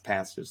 evangelists,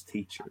 pastors,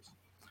 teachers.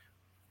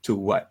 To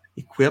what?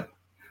 Equip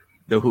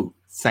the who?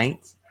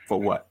 Saints. For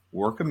what?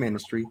 Work of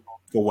ministry.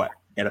 For what?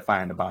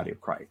 Edifying the body of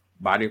Christ.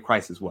 Body of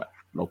Christ is what?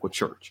 Local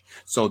church.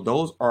 So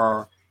those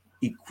are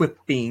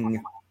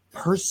equipping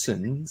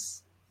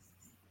persons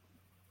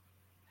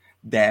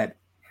that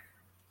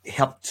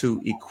help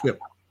to equip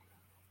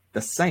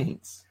the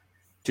saints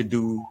to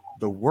do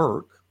the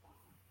work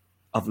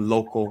of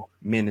local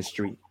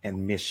ministry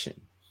and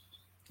mission.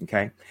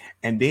 Okay.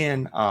 And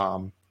then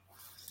 1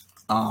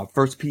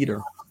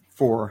 Peter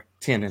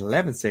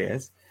 4:10-11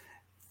 says,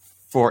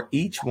 for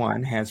each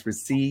one has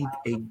received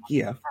a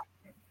gift,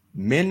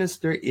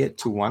 minister it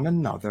to one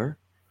another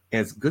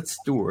as good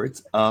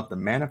stewards of the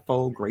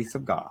manifold grace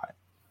of God.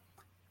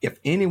 If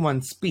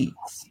anyone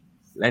speaks,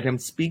 let him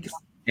speak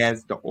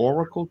as the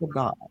oracles of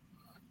God.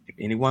 If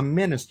anyone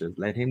ministers,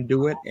 let him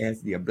do it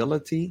as the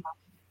ability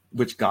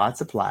which God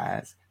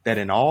supplies, that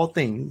in all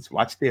things,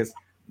 watch this,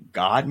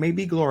 God may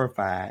be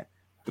glorified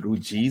through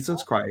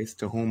Jesus Christ,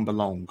 to whom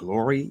belong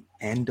glory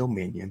and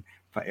dominion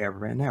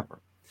forever and ever.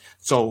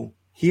 So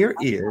here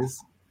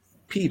is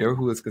Peter,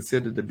 who is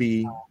considered to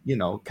be,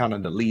 kind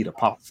of the lead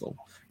apostle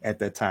at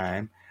that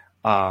time,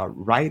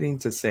 writing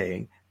to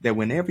say that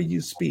whenever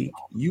you speak,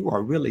 you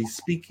are really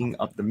speaking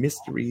of the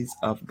mysteries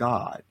of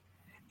God.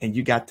 And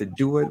you got to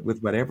do it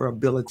with whatever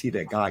ability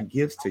that God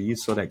gives to you,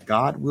 so that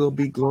God will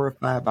be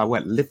glorified by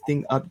what?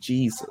 Lifting up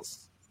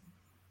Jesus.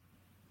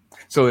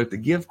 So if the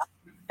gift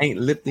ain't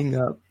lifting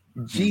up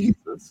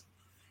Jesus,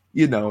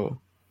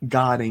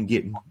 God ain't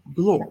getting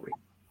glory.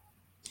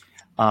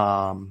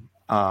 And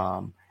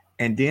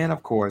then,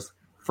 of course,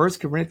 1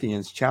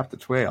 Corinthians chapter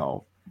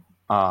 12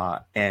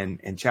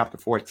 and chapter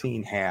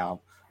 14 have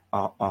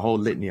a whole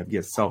litany of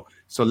gifts. So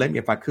let me,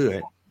 if I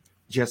could,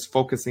 just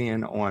focus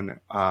in on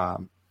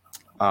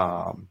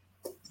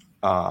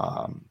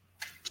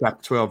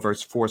chapter 12,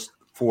 verse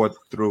 4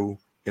 through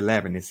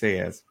 11. It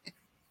says,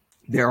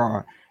 there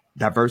are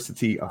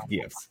diversity of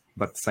gifts,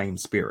 but the same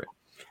Spirit.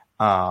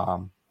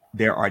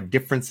 There are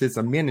differences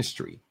of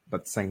ministry,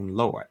 but same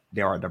Lord.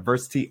 There are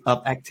diversity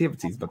of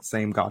activities, but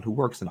same God who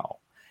works in all.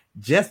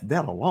 Just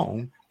that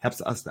alone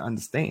helps us to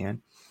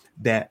understand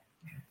that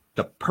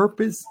the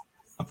purpose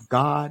of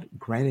God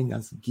granting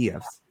us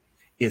gifts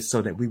is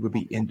so that we would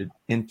be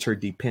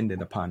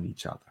interdependent upon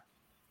each other.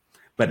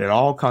 But it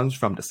all comes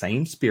from the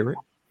same Spirit,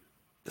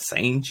 the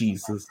same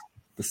Jesus,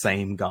 the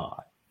same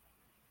God.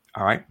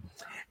 All right.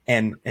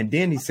 And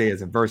then he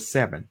says in verse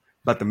 7,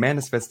 but the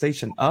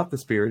manifestation of the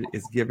Spirit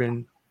is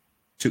given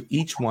to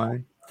each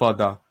one for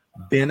the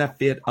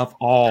benefit of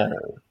all.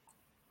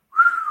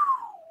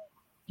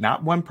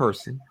 Not one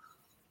person,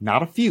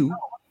 not a few,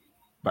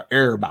 but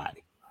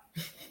everybody.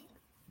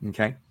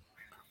 Okay.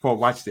 For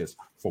watch this.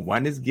 For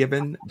one is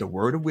given the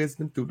word of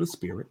wisdom through the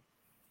Spirit.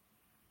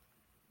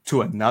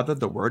 To another,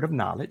 the word of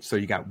knowledge. So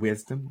you got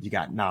wisdom, you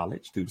got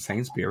knowledge through the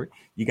same Spirit.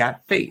 You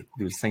got faith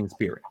through the same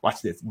Spirit.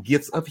 Watch this.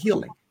 Gifts of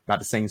healing by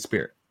the same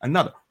Spirit.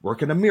 Another,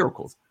 working of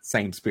miracles,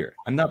 same Spirit.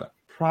 Another,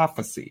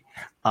 prophecy,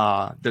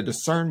 the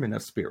discernment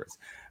of spirits,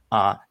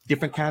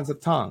 different kinds of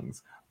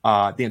tongues,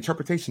 the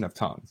interpretation of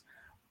tongues.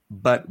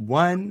 But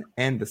one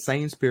and the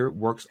same Spirit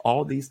works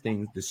all these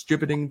things,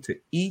 distributing to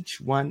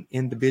each one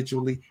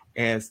individually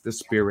as the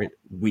Spirit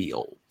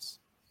wills.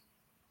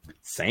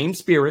 Same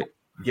Spirit,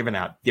 giving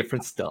out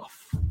different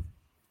stuff.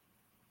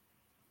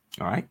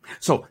 All right.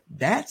 So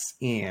that's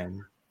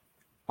in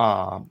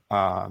 1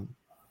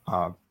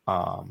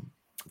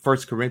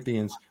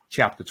 Corinthians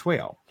chapter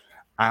 12.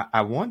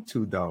 I want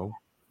to, though,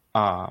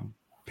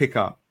 pick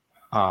up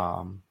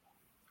 1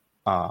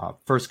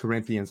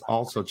 Corinthians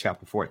also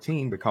chapter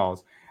 14,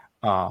 because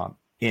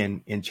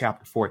in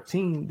chapter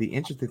 14, the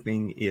interesting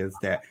thing is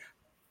that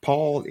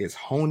Paul is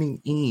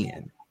honing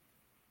in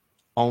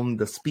on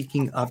the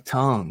speaking of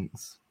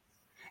tongues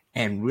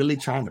and really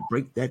trying to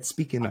break that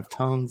speaking of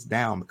tongues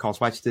down,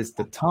 because watch this,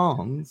 the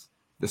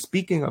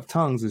speaking of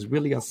tongues is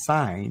really a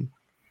sign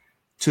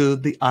to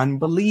the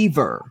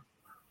unbeliever.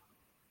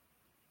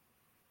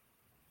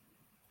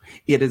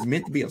 It is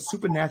meant to be a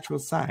supernatural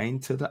sign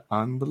to the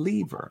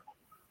unbeliever.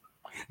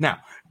 Now,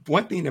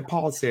 one thing that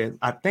Paul says,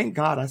 I thank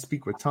God I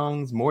speak with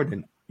tongues more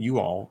than you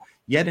all.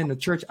 Yet in the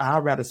church,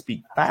 I'd rather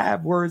speak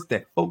 5 words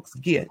that folks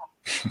get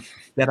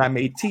that I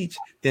may teach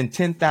than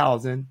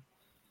 10,000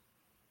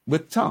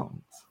 with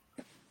tongues.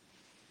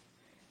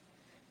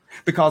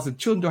 Because if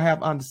children don't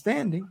have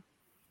understanding,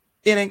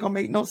 it ain't going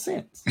to make no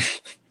sense.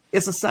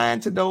 It's a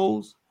sign to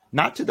those,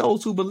 not to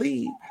those who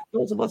believe.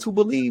 Those of us who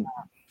believe,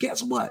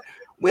 guess what?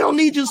 We don't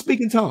need you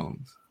speaking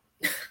tongues.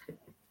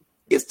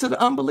 It's to the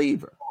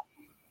unbeliever.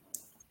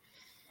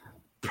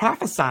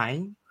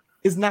 Prophesying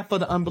is not for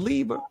the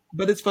unbeliever,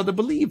 but it's for the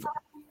believer.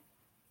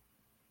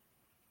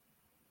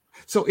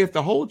 So if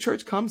the whole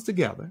church comes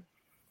together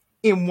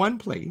in one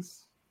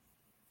place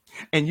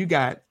and you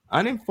got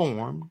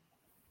uninformed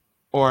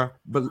or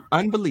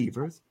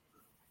unbelievers,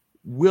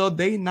 will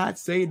they not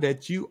say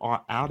that you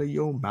are out of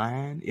your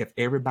mind if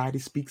everybody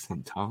speaks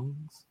in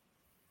tongues?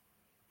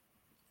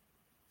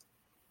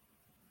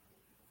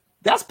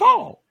 That's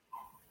Paul.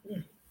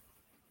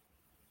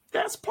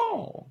 That's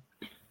Paul.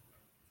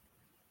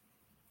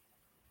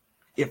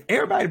 If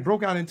everybody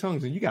broke out in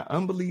tongues and you got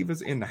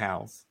unbelievers in the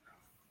house,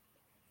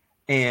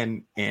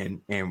 and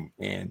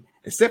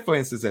except for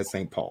instance at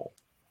St. Paul,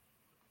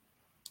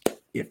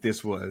 if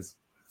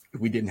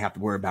we didn't have to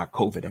worry about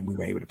COVID and we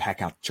were able to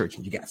pack out the church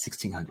and you got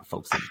 1,600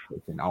 folks in the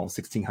church, and all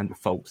 1,600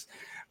 folks,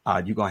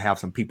 you're going to have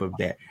some people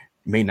that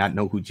may not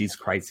know who Jesus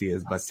Christ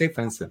is, but say,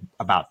 for instance,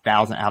 about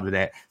 1,000 out of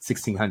that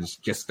 1,600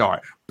 just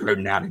start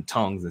blurting out in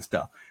tongues and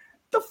stuff.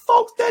 The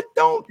folks that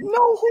don't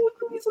know who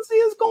Jesus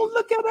is going to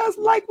look at us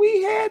like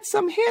we had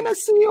some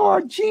Hennessy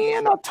or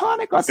gin or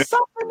tonic or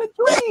something to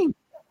drink.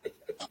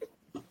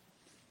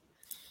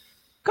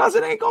 Because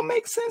it ain't going to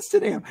make sense to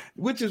them,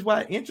 which is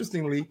why,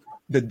 interestingly,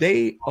 the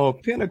day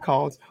of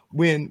Pentecost,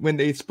 when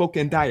they spoke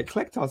in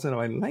dialectos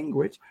in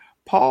language,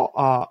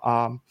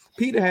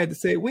 Peter had to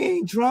say, we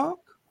ain't drunk.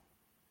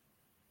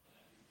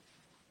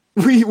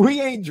 We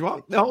ain't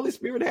drunk. The Holy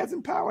Spirit has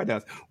empowered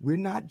us. We're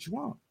not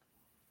drunk.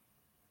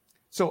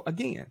 So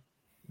again,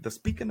 the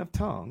speaking of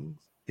tongues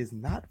is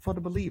not for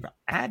the believer.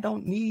 I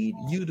don't need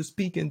you to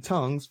speak in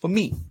tongues for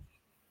me.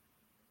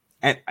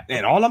 And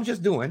all I'm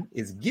just doing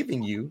is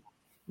giving you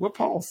what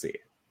Paul said.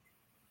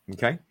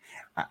 Okay?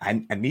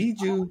 I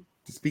need you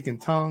to speak in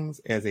tongues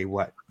as a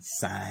what?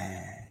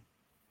 Sign.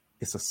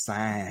 It's a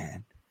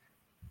sign.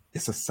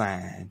 It's a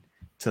sign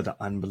to the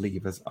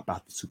unbelievers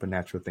about the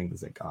supernatural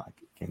things that God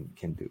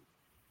can do.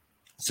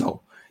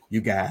 So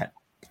you got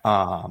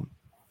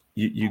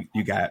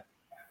you got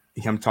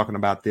him talking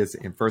about this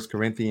in 1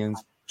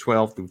 Corinthians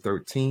 12 through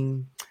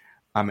 13,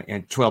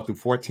 and 12 through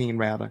 14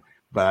 rather.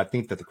 But I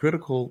think that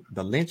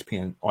the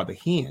linchpin or the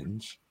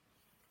hinge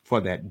for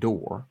that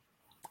door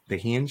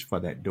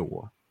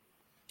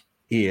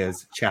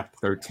is chapter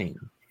 13,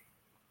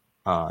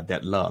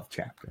 that love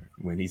chapter,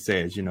 when he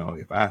says,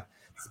 if I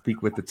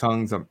speak with the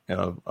tongues of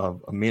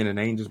men and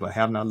angels, but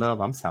have not love,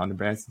 I'm sounding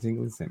brass and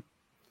tingling cymbals.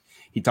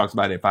 He talks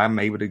about if I'm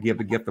able to give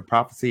the gift of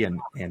prophecy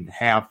and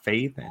have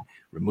faith and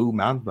remove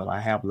mountains, but I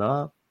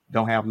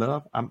don't have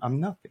love, I'm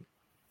nothing.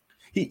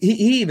 He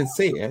even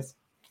says,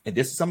 and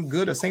this is something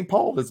good that St.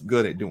 Paul is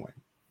good at doing,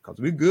 because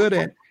we're good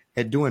at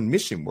doing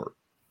mission work.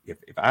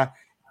 If I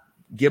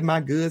give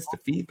my goods to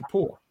feed the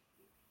poor,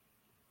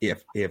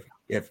 if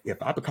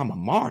I become a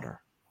martyr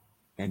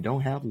and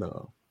don't have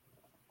love,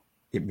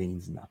 it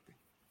means nothing.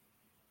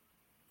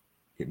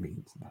 It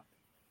means nothing.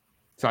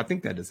 So I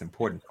think that is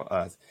important for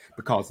us,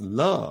 because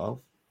love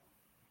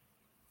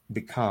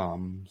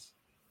becomes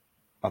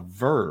a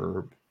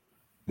verb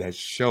that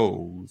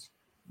shows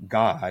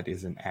God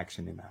is in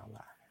action in our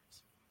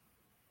lives.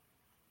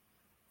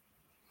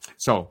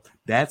 So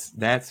that's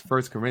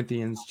 1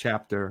 Corinthians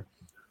chapter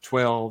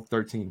 12,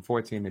 13,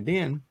 14. And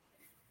then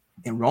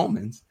in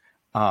Romans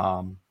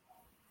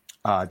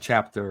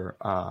chapter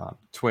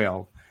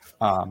 12,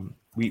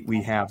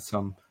 we have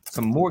some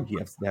more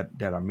gifts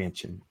that are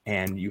mentioned.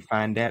 And you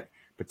find that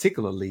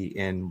particularly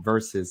in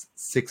verses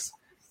 6,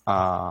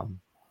 7,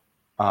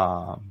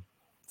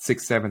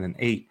 and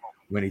 8,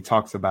 when he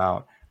talks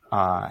about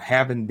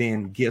having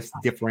then gifts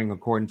differing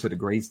according to the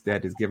grace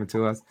that is given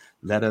to us,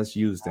 let us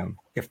use them.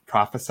 If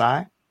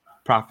prophecy,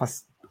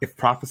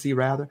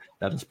 rather,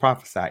 let us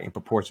prophesy in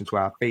proportion to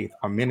our faith.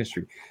 Our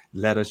ministry,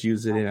 let us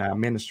use it in our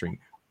ministry.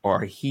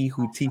 Or he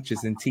who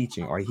teaches in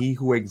teaching, or he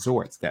who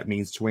exhorts, that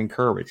means to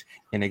encourage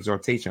in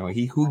exhortation, or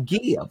he who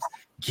gives,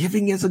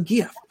 giving is a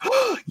gift.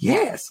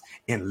 Yes,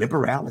 in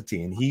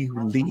liberality, and he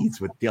who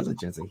leads with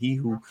diligence, and he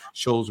who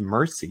shows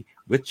mercy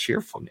with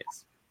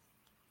cheerfulness.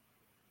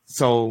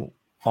 So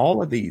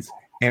all of these,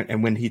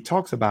 and when he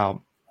talks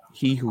about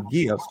he who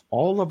gives,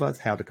 all of us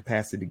have the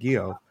capacity to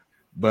give,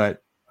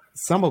 but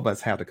some of us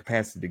have the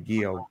capacity to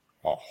give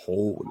a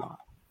whole lot.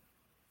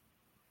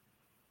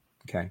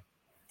 Okay.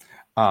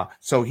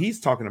 So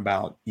he's talking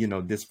about,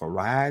 this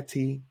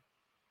variety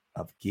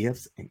of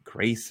gifts and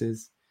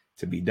graces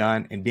to be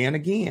done. And then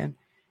again,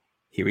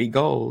 here he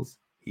goes.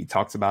 He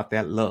talks about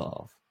that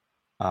love,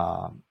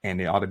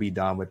 and it ought to be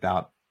done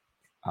without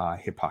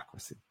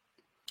hypocrisy.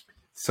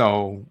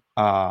 So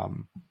that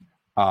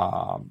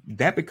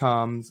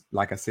becomes,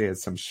 like I said,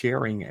 some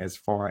sharing as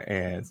far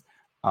as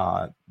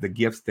the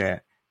gifts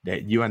that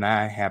you and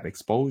I have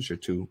exposure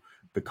to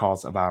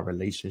because of our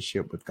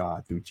relationship with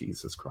God through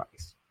Jesus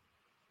Christ.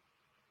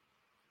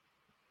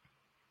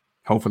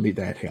 Hopefully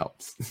that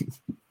helps.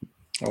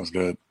 That was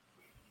good.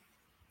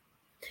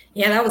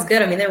 Yeah, that was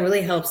good. I mean, that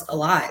really helps a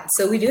lot.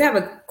 So we do have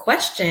a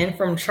question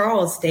from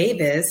Charles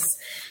Davis,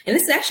 and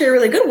this is actually a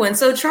really good one.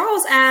 So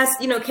Charles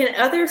asked, can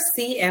others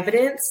see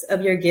evidence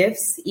of your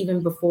gifts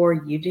even before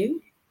you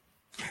do?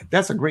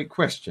 That's a great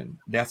question.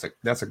 That's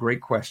a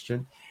great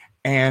question.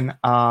 And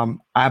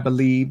I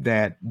believe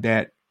that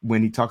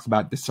when he talks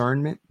about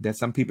discernment, that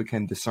some people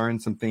can discern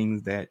some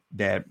things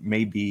that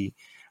may be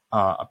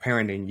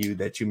apparent in you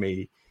that you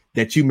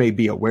may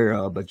be aware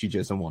of, but you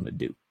just don't want to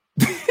do.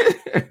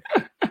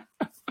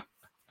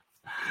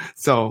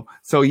 So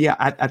yeah,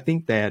 I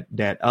think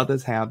that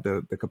others have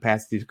the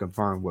capacity to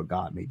confirm what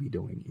God may be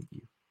doing in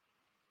you.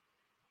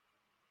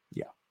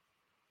 Yeah.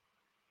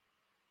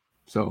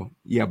 So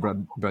yeah,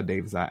 brother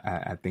Davis,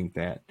 I think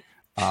that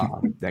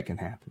that can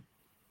happen.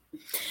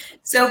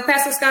 So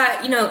Pastor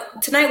Scott,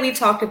 tonight we've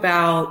talked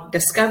about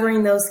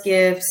discovering those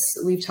gifts.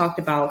 We've talked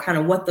about kind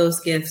of what those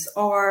gifts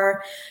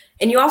are.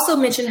 And you also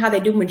mentioned how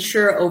they do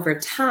mature over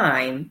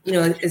time,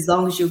 as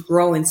long as you're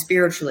growing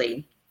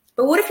spiritually.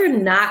 But what if you're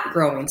not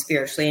growing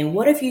spiritually? And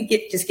what if you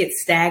just get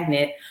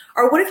stagnant?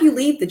 Or what if you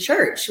leave the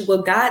church?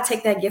 Will God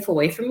take that gift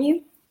away from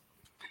you?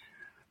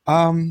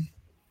 I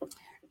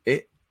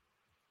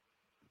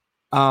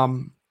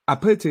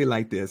put it to you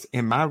like this.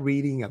 In my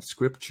reading of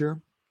scripture,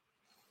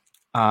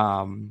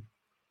 when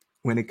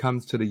it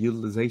comes to the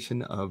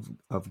utilization of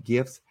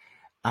gifts,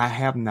 I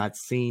have not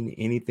seen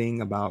anything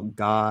about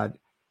God,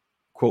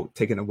 quote,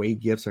 taking away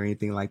gifts or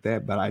anything like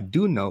that. But I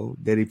do know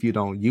that if you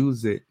don't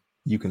use it,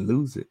 you can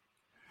lose it.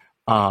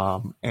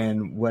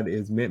 And what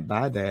is meant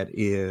by that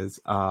is,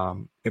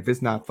 if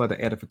it's not for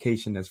the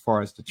edification as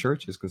far as the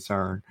church is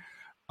concerned,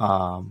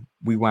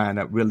 we wind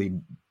up really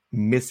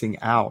missing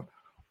out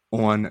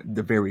on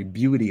the very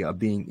beauty of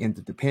being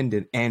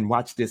interdependent and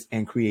watch this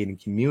and creating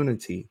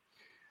community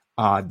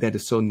that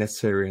is so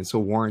necessary and so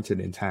warranted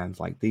in times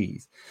like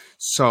these.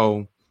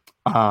 So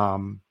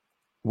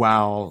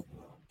while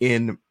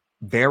in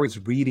various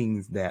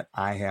readings that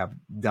I have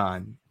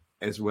done,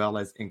 as well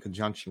as in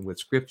conjunction with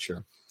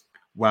scripture,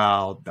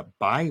 while the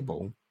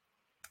Bible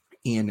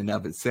in and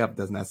of itself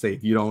does not say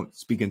if you don't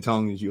speak in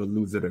tongues, you'll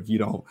lose it. If you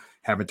don't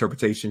have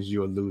interpretations,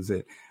 you'll lose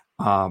it.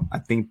 I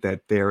think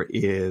that there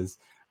is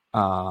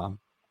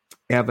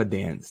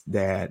evidence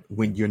that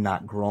when you're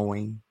not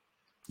growing,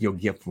 your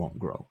gift won't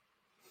grow.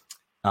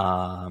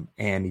 And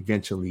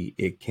eventually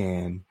it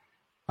can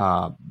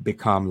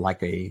become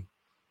like a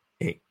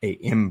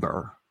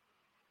ember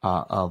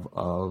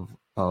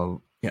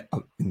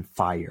in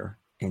fire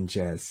and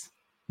just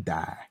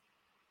die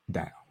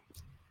down.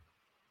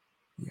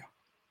 Yeah.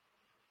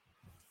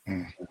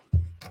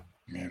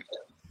 Man,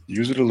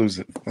 use it or lose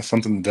it. That's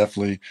something to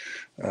definitely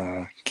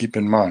keep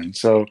in mind.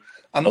 So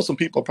I know some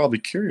people are probably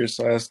curious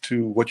as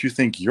to what you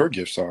think your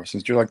gifts are,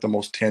 since you're like the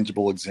most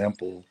tangible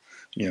example,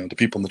 to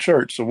people in the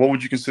church. So what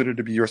would you consider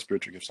to be your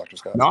spiritual gifts, Dr.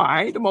 Scott? No,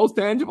 I ain't the most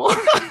tangible.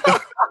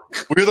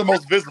 We're the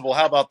most visible.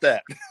 How about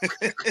that?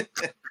 I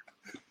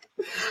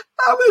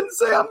wouldn't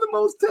say I'm the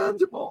most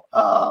tangible.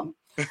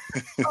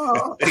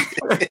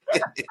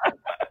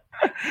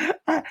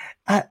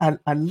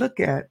 I look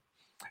at,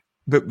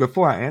 but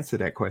before I answer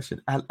that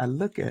question, I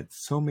look at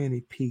so many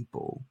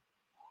people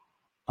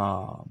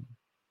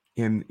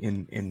in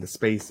the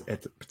space,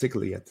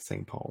 particularly at the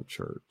St. Paul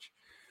Church,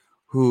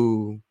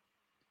 who,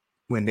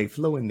 when they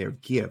flow in their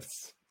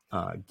gifts,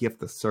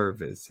 gift of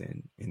service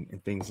and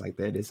things like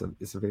that, it's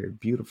a very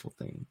beautiful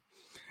thing.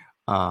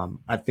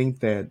 I think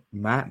that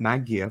my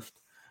gift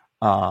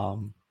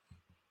can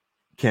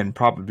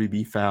probably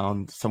be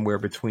found somewhere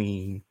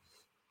between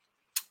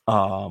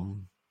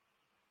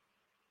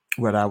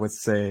what I would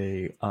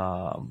say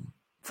 1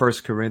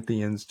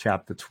 Corinthians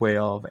chapter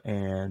 12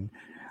 and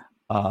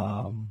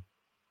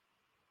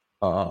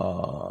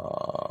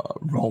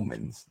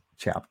Romans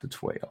chapter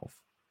 12.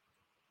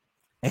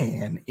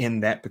 And in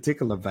that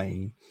particular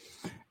vein,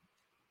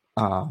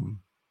 I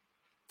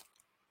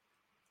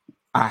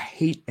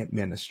hate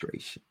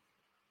administration.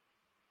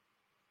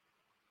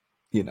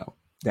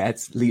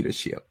 That's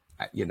leadership.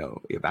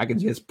 If I could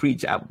just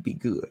preach, I would be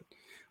good.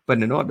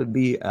 But in order to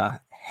be a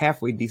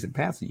halfway decent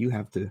pastor, you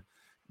have to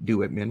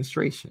do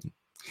administration.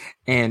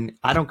 And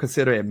I don't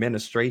consider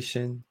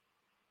administration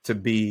to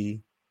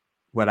be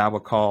what I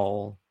would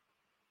call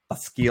a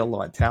skill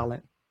or a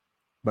talent,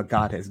 but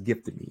God has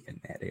gifted me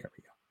in that area.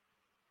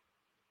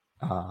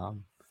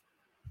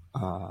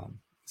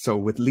 So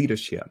with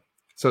leadership,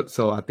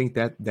 so I think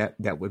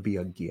that would be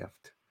a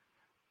gift.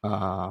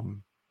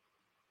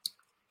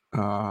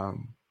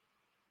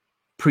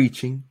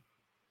 Preaching.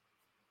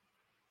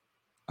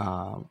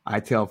 I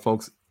tell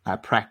folks I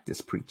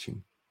practice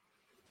preaching.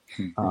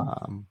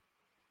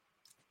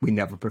 We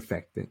never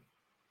perfect it.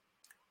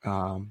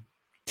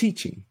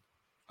 Teaching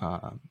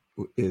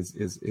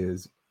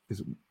is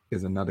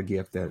another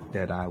gift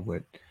that I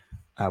would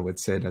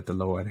say that the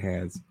Lord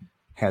has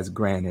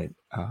granted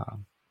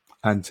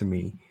unto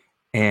me.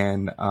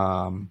 And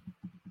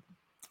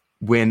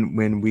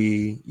when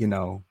we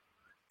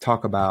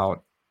talk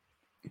about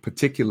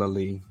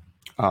particularly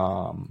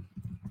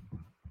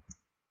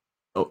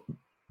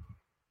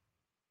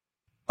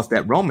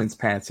that Romans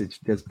passage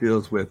just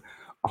deals with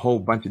a whole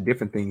bunch of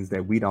different things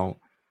that we don't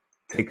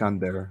take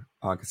under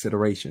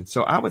consideration.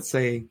 So I would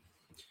say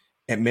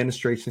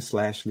administration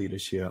 /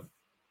 leadership,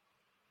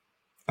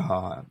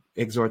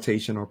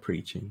 exhortation or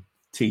preaching,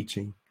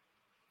 teaching,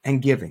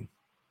 and giving.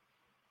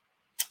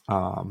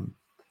 I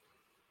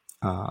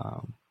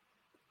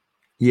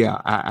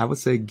would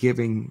say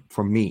giving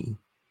for me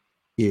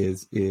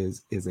is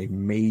a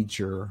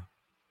major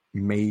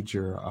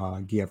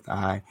gift.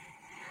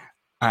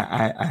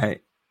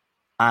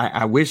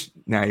 I wish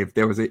now if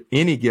there was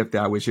any gift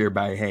that I wish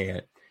everybody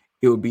had,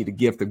 it would be the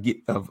gift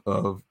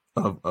of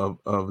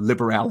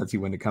liberality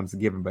when it comes to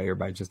giving, but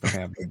everybody just don't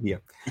have the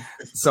gift.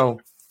 So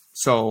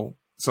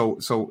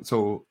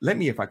let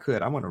me, if I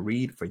could, I want to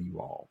read for you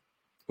all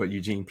what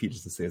Eugene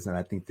Peterson says, and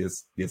I think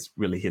this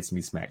really hits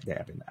me smack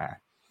dab in the eye.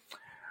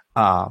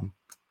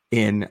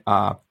 In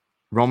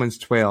Romans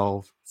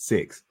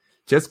 12:6,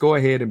 just go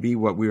ahead and be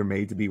what we were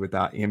made to be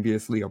without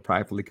enviously or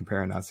pridefully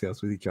comparing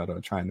ourselves with each other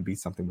or trying to be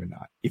something we're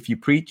not. If you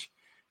preach,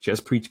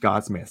 just preach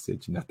God's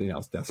message, nothing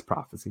else. That's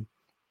prophecy.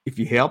 If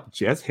you help,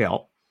 just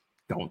help.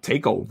 Don't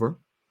take over.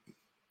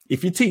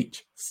 If you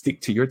teach,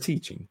 stick to your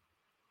teaching.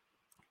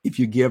 If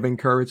you give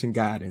encouragement and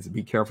guidance,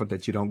 be careful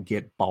that you don't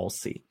get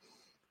bossy.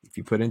 If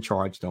you put in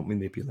charge, don't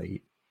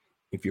manipulate.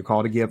 If you're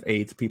called to give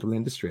aid to people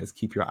in distress,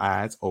 keep your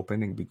eyes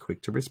open and be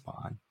quick to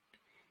respond.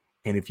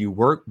 And if you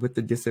work with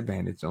the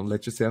disadvantaged, don't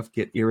let yourself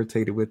get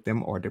irritated with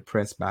them or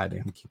depressed by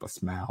them. Keep a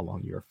smile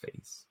on your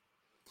face.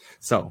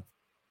 So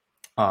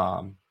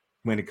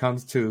when it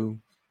comes to,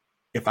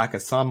 if I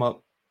could sum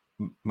up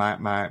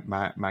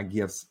my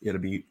gifts,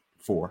 it'll be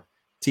 4: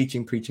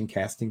 teaching, preaching,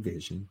 casting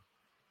vision,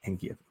 and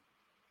giving.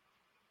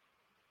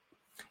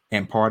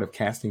 And part of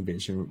casting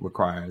vision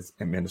requires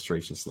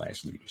administration /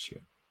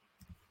 leadership.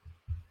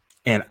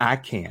 And I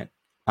can't,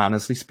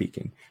 honestly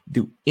speaking,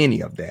 do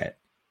any of that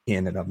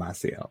in and of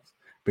myself,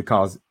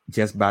 because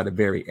just by the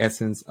very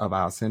essence of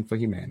our sinful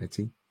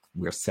humanity,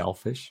 we're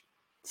selfish,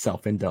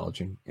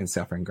 self-indulging, and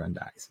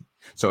self-aggrandizing.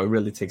 So it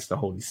really takes the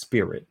Holy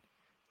Spirit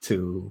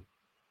to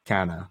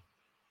kind of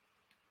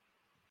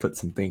put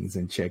some things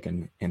in check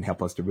and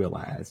help us to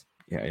realize,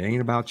 yeah, it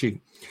ain't about you.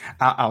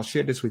 I'll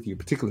share this with you,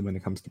 particularly when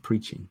it comes to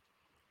preaching.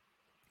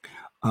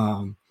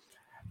 I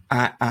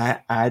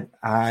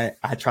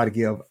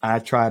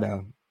try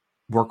to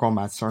work on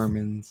my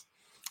sermons,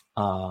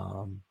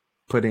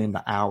 put in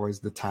the hours,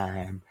 the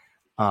time,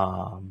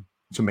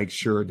 to make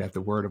sure that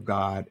the word of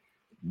God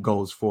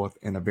goes forth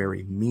in a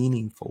very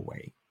meaningful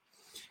way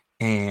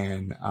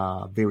and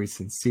very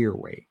sincere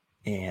way.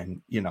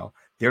 And,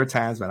 there are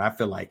times when I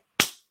feel like,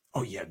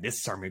 oh yeah,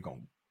 this sermon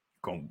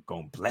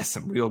gonna bless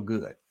them real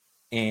good.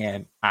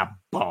 And I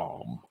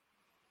bomb.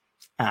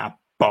 I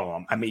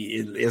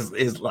mean,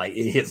 it's like,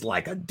 it hits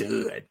like a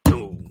dud.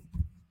 Boom.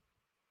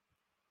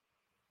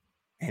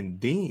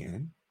 And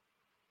then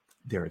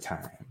there are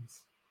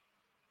times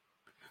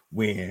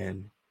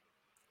when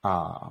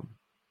I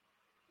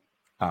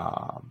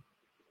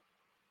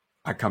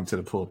come to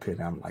the pulpit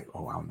and I'm like,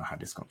 oh, I don't know how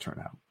this is going to turn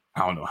out.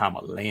 I don't know how I'm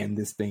going to land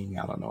this thing.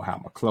 I don't know how I'm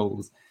going to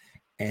close.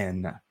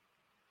 And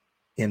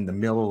in the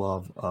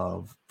middle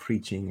of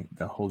preaching,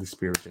 the Holy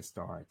Spirit just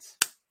starts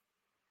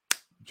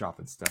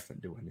dropping stuff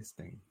and doing this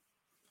thing.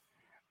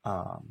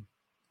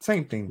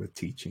 Same thing with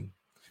teaching.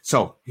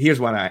 So here's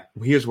what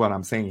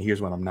I'm saying.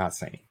 Here's what I'm not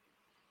saying.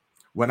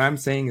 What I'm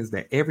saying is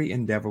that every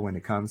endeavor when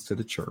it comes to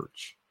the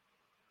church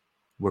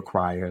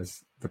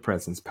requires the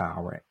presence,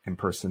 power, and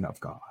person of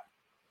God.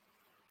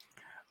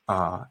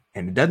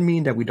 And it doesn't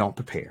mean that we don't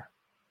prepare.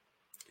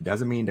 It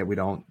doesn't mean that we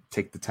don't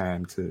take the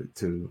time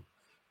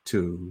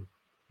to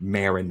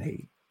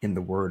marinate in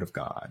the word of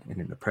God and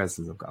in the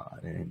presence of God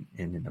and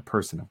in the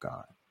person of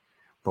God.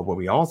 But what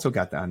we also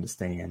got to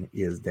understand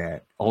is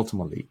that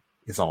ultimately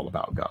it's all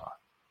about God.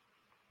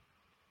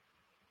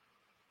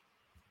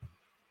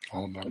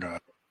 All about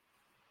God.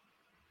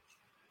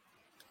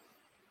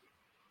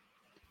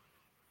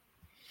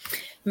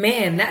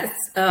 Man,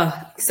 that's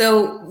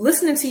so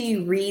listening to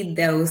you read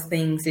those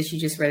things that you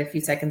just read a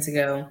few seconds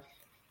ago,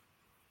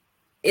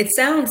 it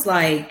sounds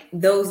like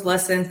those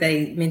lessons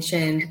they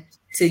mentioned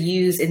to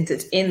use in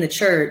the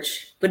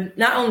church, but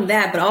not only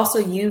that, but also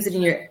use it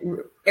in your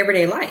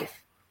everyday life.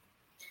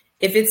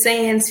 If it's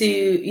saying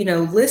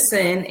to,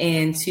 listen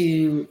and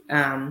to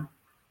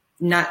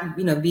not,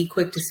 be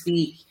quick to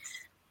speak,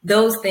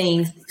 those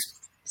things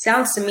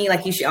sounds to me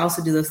like you should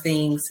also do those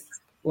things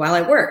while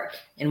at work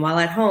and while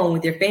at home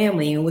with your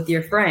family and with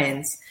your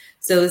friends.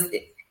 So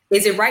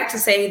is it right to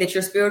say that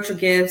your spiritual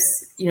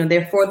gifts,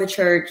 they're for the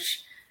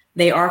church,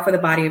 they are for the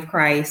body of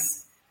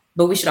Christ,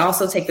 but we should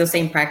also take those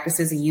same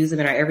practices and use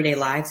them in our everyday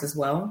lives as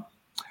well?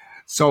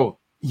 So,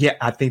 yeah,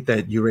 I think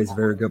that you raise a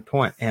very good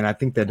point. And I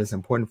think that it's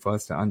important for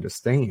us to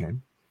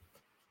understand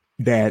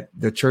that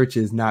the church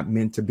is not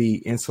meant to be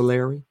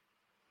insulary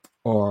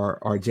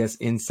or just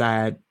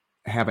have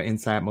an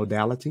inside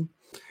modality,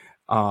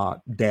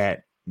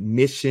 that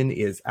mission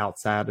is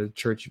outside of the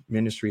church,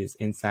 ministry is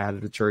inside of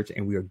the church,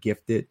 and we are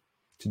gifted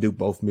to do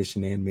both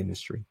mission and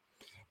ministry.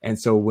 And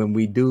so when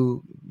we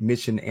do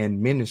mission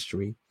and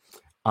ministry,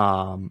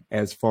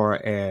 as far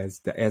as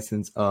the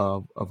essence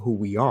of who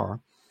we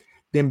are,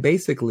 then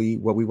basically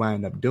what we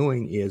wind up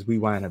doing is we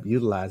wind up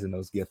utilizing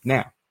those gifts.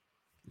 Now,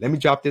 let me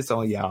drop this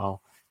on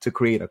y'all to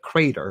create a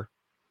crater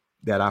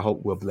that I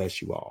hope will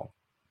bless you all.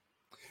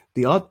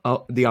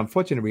 The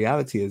unfortunate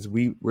reality is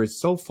we're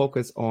so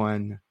focused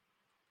on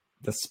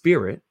the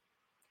spirit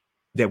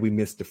that we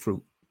miss the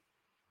fruit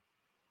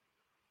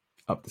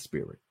of the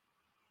spirit.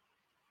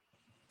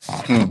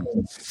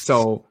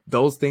 So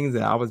those things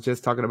that I was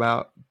just talking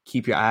about,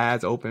 keep your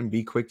eyes open,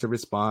 be quick to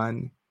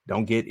respond,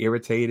 don't get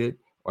irritated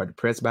or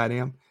depressed by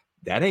them.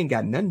 That ain't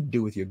got nothing to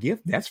do with your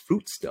gift. That's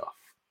fruit stuff.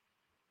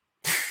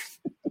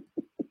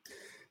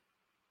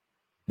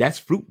 That's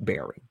fruit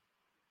bearing.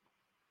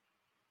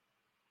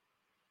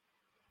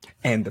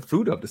 And the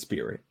fruit of the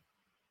spirit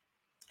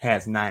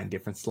has 9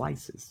 different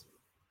slices.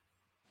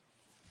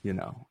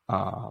 The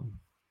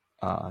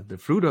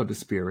fruit of the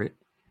spirit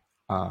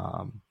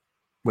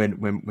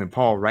when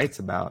Paul writes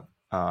about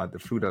the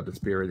fruit of the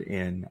Spirit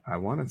in, I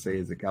want to say,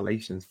 is it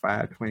Galatians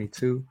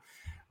 5:22,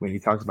 when he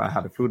talks about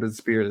how the fruit of the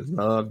Spirit is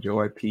love,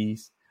 joy,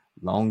 peace,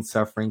 long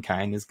suffering,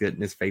 kindness,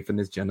 goodness,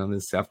 faithfulness,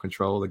 gentleness,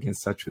 self-control,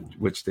 against such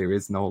which there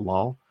is no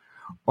law.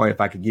 Or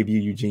if I could give you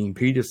Eugene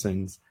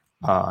Peterson's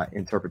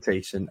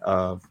interpretation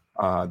of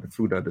the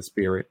fruit of the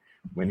Spirit,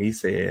 when he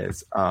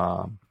says,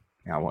 I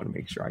want to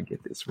make sure I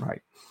get this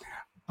right.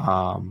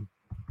 Hold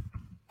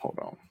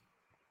on.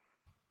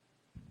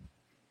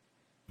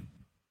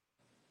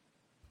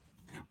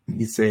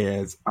 He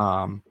says,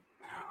 where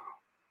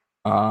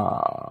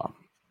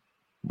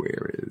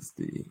is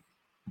the,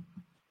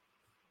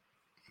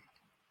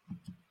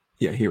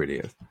 yeah, here it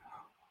is.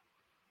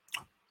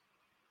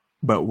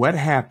 But what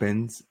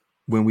happens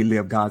when we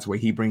live God's way?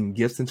 He brings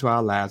gifts into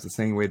our lives the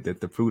same way that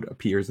the fruit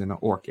appears in an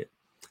orchid.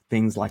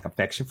 Things like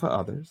affection for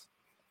others,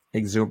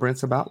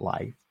 exuberance about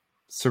life,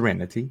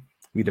 serenity.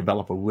 We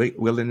develop a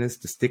willingness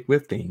to stick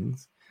with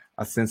things,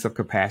 a sense of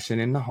compassion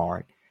in the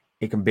heart,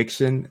 a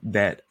conviction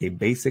that a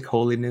basic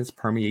holiness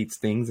permeates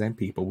things and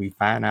people. We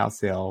find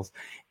ourselves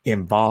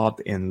involved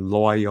in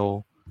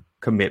loyal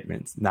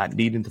commitments, not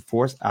needing to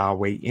force our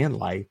way in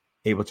life,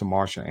 able to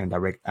marshal and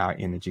direct our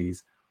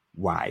energies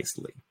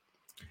wisely.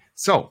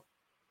 So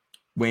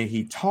when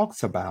he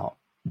talks about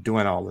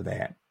doing all of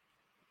that,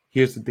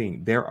 here's the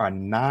thing. There are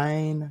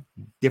 9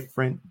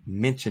 different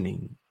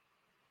mentioning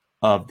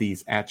of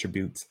these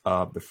attributes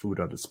of the fruit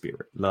of the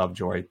Spirit: love,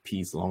 joy,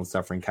 peace, long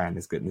suffering,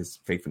 kindness, goodness,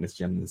 faithfulness,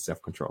 gentleness,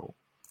 self-control,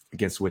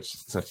 against which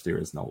such there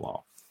is no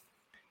law.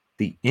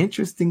 The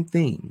interesting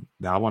thing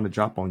that I want to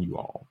drop on you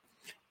all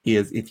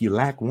is if you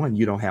lack one,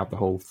 you don't have the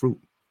whole fruit.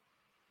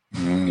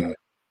 Mm.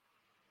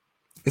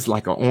 It's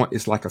like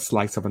a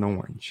slice of an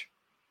orange.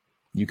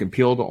 You can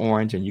peel the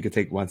orange and you can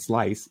take one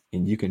slice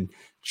and you can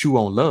chew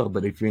on love,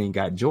 but if you ain't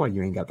got joy,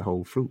 you ain't got the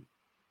whole fruit.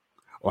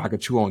 Or I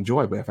could chew on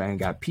joy, but if I ain't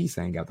got peace,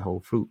 I ain't got the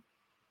whole fruit.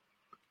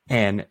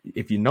 And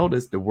if you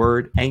notice, the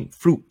word ain't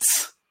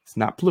fruits. It's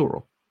not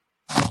plural.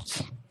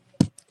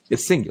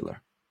 It's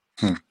singular,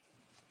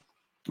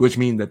 which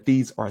means that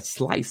these are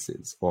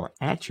slices or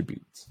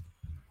attributes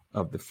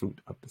of the fruit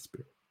of the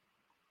Spirit.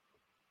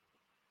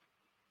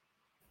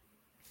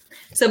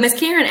 So Ms.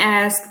 Karen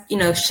asked,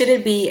 should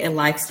it be a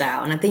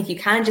lifestyle? And I think you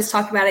kind of just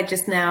talked about it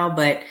just now,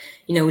 but,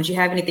 would you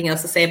have anything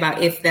else to say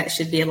about if that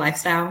should be a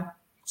lifestyle?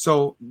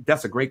 So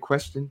that's a great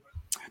question.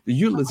 The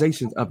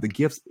utilization of the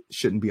gifts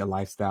shouldn't be a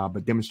lifestyle,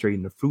 but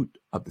demonstrating the fruit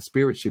of the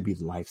Spirit should be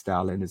the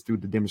lifestyle. And it's through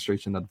the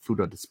demonstration of the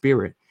fruit of the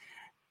Spirit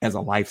as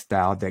a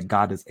lifestyle that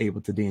God is able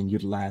to then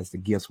utilize the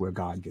gifts where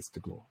God gets the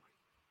glory.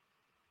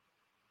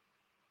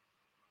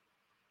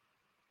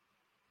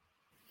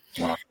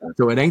 Wow.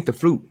 So it ain't the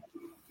fruit.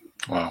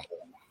 Wow.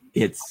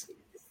 It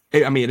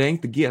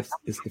ain't the gifts,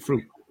 it's the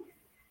fruit.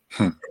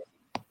 All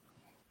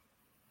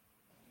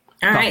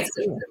right.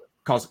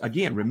 Because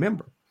again,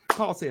 remember,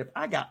 Paul said, if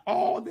I got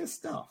all this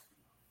stuff,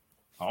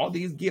 all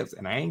these gifts,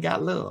 and I ain't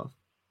got love,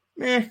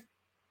 meh.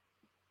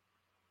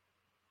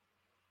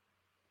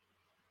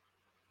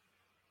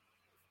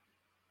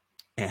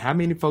 And how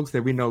many folks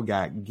that we know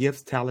got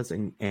gifts, talents,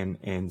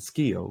 and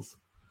skills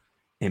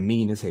and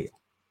mean as hell?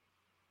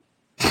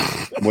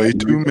 Way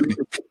too many.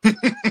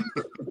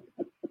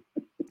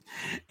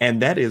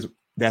 And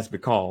that's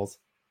because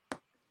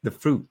the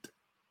fruit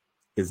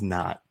is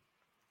not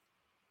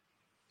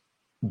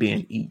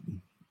being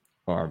eaten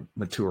or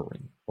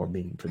maturing or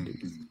being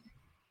produced.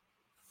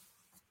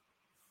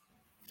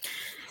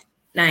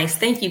 Nice.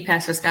 Thank you,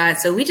 Pastor Scott.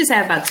 So we just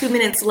have about 2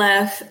 minutes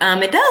left.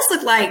 It does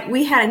look like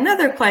we had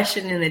another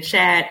question in the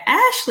chat.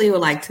 Ashley would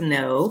like to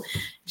know,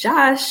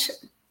 Josh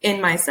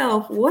and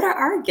myself, what are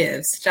our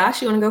gifts?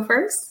 Josh, you want to go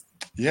first?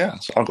 Yeah,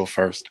 so I'll go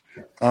first.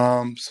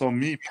 So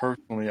me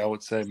personally, I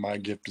would say my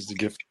gift is the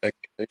gift of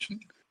expectation.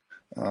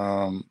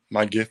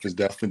 My gift is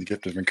definitely the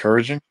gift of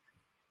encouraging.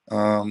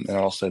 And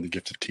I'll say the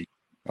gift of teaching.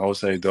 I would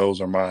say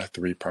those are my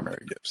 3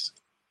 primary gifts.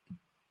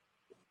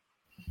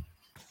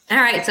 All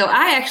right. So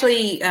I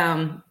actually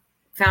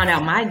found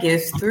out my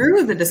gifts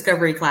through the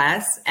discovery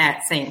class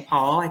at St.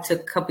 Paul I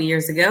took a couple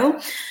years ago.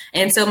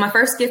 And so my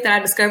first gift that I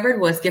discovered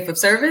was gift of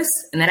service.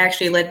 And that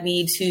actually led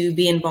me to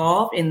be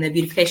involved in the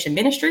beautification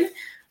ministry.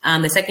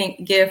 The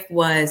second gift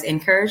was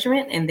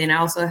encouragement. And then I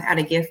also had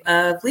a gift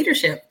of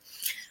leadership.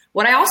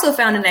 What I also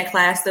found in that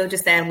class, though,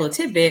 just to add a little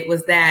tidbit,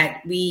 was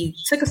that we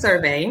took a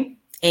survey,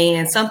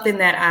 and something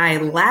that I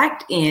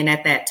lacked in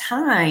at that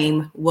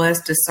time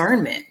was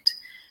discernment.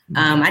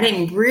 I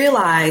didn't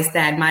realize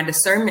that my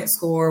discernment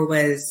score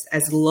was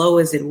as low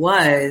as it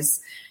was.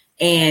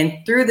 And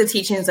through the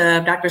teachings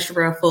of Dr.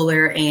 Sherelle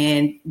Fuller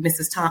and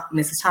Mrs.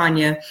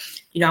 Tanya,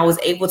 I was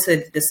able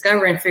to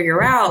discover and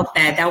figure out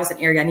that that was an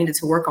area I needed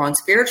to work on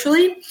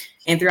spiritually.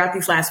 And throughout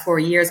these last 4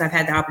 years, I've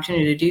had the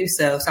opportunity to do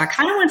so. So I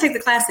kind of want to take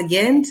the class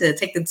again, to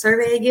take the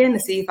survey again, to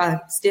see if I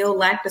still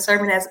lack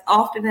discernment as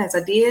often as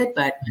I did.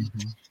 But,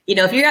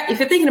 if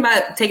you're thinking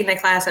about taking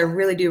that class, I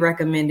really do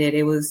recommend it.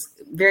 It was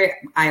very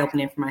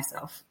eye-opening for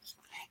myself.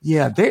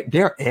 Yeah,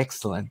 they're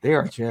excellent. They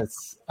are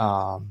just,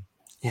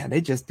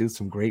 they just do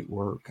some great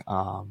work.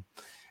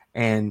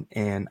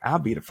 And I'll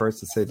be the first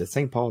to say that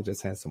St. Paul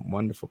just has some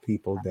wonderful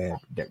people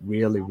that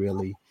really,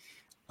 really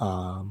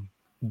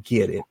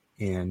get it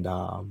and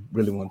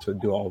really want to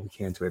do all we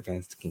can to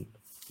advance the kingdom.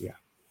 Yeah.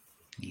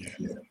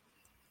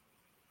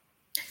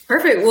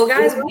 Perfect. Well,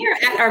 guys, we are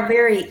at our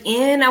very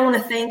end. I want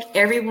to thank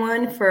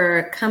everyone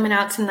for coming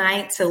out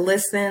tonight to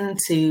listen,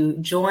 to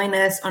join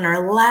us on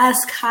our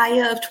last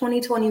Kaya of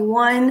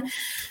 2021.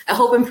 I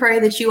hope and pray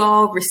that you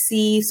all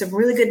received some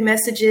really good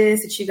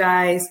messages, that you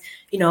guys,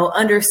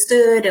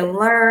 understood and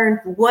learned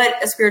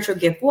what a spiritual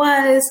gift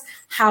was,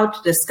 how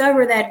to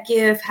discover that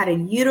gift, how to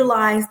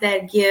utilize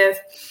that gift.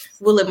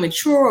 Will it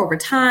mature over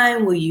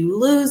time? Will you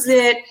lose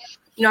it?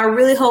 I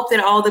really hope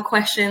that all the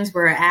questions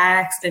were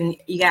asked and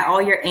you got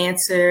all your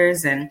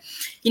answers. And,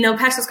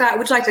 Pastor Scott,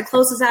 would you like to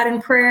close us out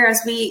in prayer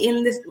as we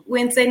end this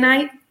Wednesday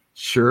night?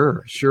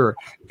 Sure.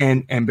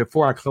 And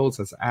before I close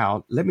us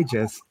out, let me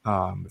just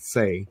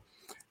say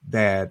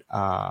that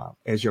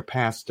as your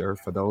pastor,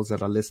 for those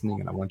that are listening,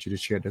 and I want you to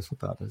share this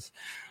with others,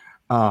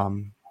 I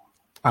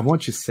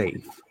want you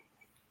safe.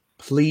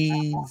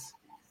 Please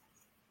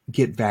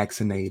get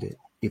vaccinated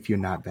if you're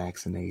not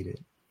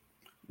vaccinated.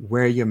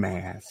 Wear your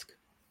mask.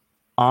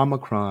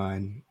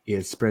 Omicron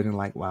is spreading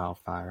like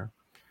wildfire.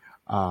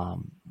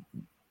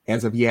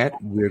 As of yet,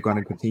 we're going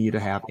to continue to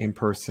have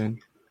in-person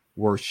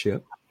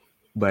worship.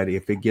 But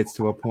if it gets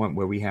to a point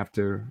where we have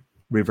to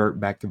revert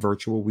back to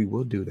virtual, we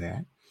will do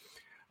that.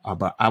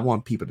 But I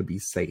want people to be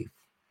safe.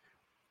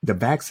 The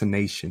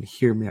vaccination,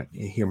 hear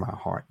my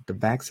heart. The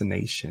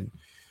vaccination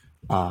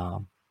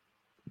can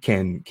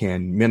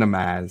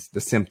minimize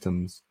the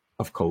symptoms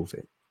of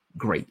COVID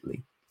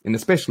greatly, and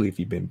especially if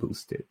you've been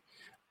boosted.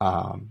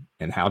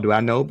 And how do I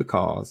know?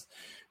 Because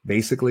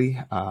basically,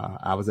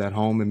 I was at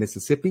home in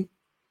Mississippi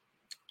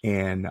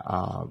and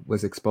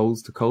was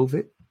exposed to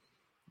COVID.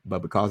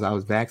 But because I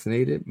was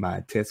vaccinated,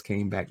 my test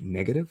came back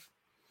negative.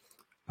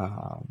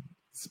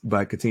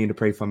 But continue to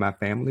pray for my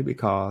family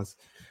because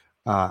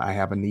I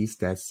have a niece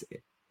that's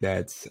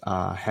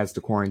has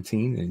to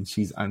quarantine and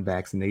she's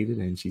unvaccinated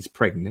and she's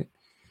pregnant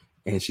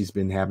and she's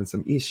been having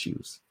some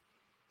issues.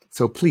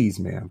 So please,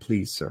 ma'am,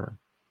 please, sir,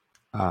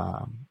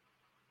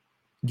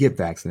 get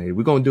vaccinated.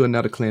 We're going to do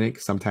another clinic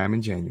sometime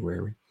in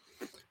January.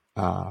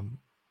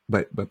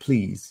 But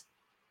please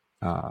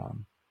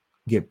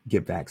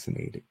get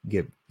vaccinated.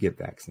 Get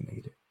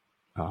vaccinated.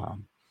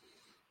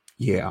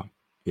 Yeah.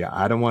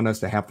 I don't want us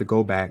to have to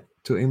go back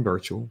to in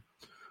virtual.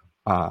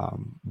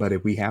 But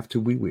if we have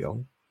to, we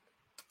will.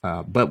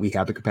 But we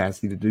have the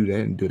capacity to do that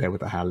and do that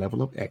with a high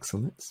level of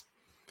excellence.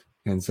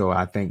 And so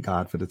I thank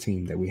God for the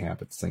team that we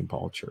have at the St.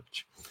 Paul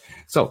Church.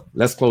 So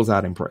let's close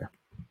out in prayer.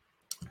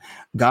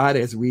 God,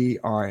 as we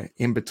are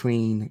in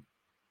between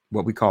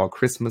what we call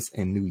Christmas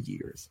and New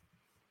Year's,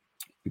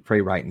 we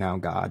pray right now,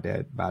 God,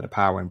 that by the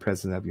power and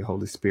presence of your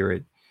Holy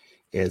Spirit,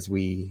 as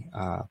we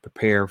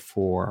prepare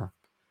for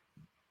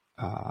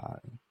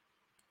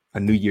a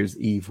New Year's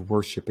Eve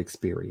worship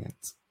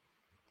experience,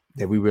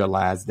 that we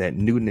realize that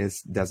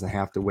newness doesn't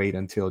have to wait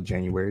until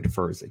January the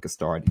 1st. It could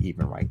start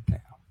even right now.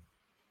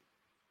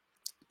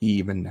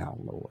 Even now,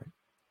 Lord.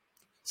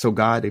 So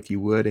God, if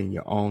you would, in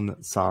your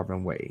own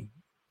sovereign way,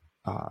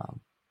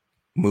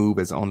 move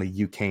as only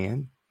you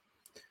can.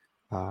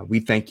 We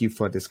thank you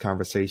for this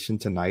conversation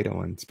tonight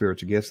on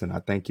spiritual gifts. And I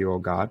thank you, oh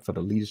God, for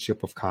the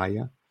leadership of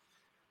Kaya,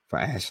 for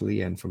Ashley,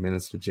 and for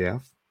Minister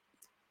Jeff.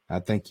 I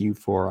thank you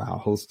for our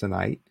host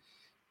tonight,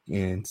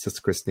 and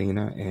Sister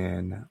Christina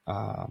and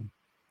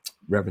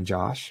Reverend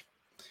Josh.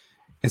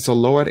 And so,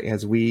 Lord,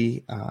 as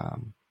we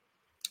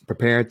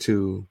prepare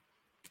to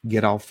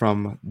get off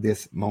from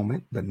this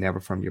moment, but never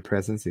from your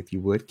presence, if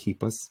you would,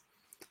 keep us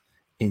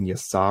in your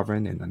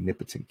sovereign and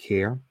omnipotent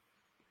care.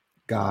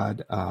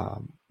 God,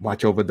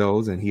 watch over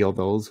those and heal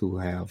those who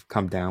have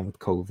come down with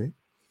COVID.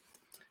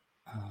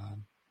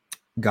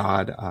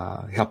 God,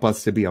 help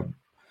us to be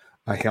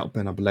a help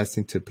and a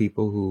blessing to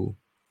people who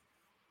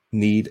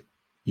need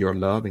your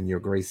love and your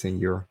grace and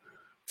your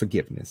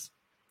forgiveness.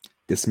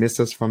 Dismiss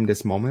us from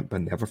this moment,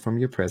 but never from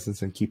your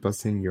presence, and keep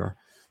us in your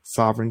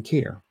sovereign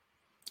care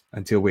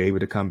until we're able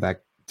to come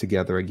back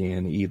together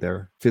again,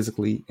 either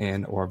physically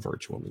and or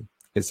virtually.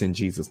 It's in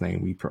Jesus'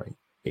 name we pray.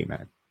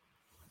 Amen.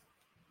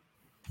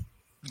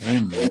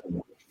 Amen.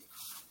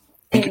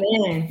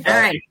 Amen. All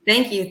right.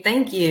 Thank you.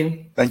 Thank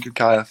you. Thank you,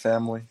 Kaya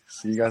family.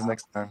 See you guys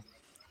next time.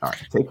 All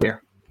right. Take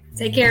care.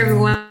 Take care,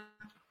 everyone.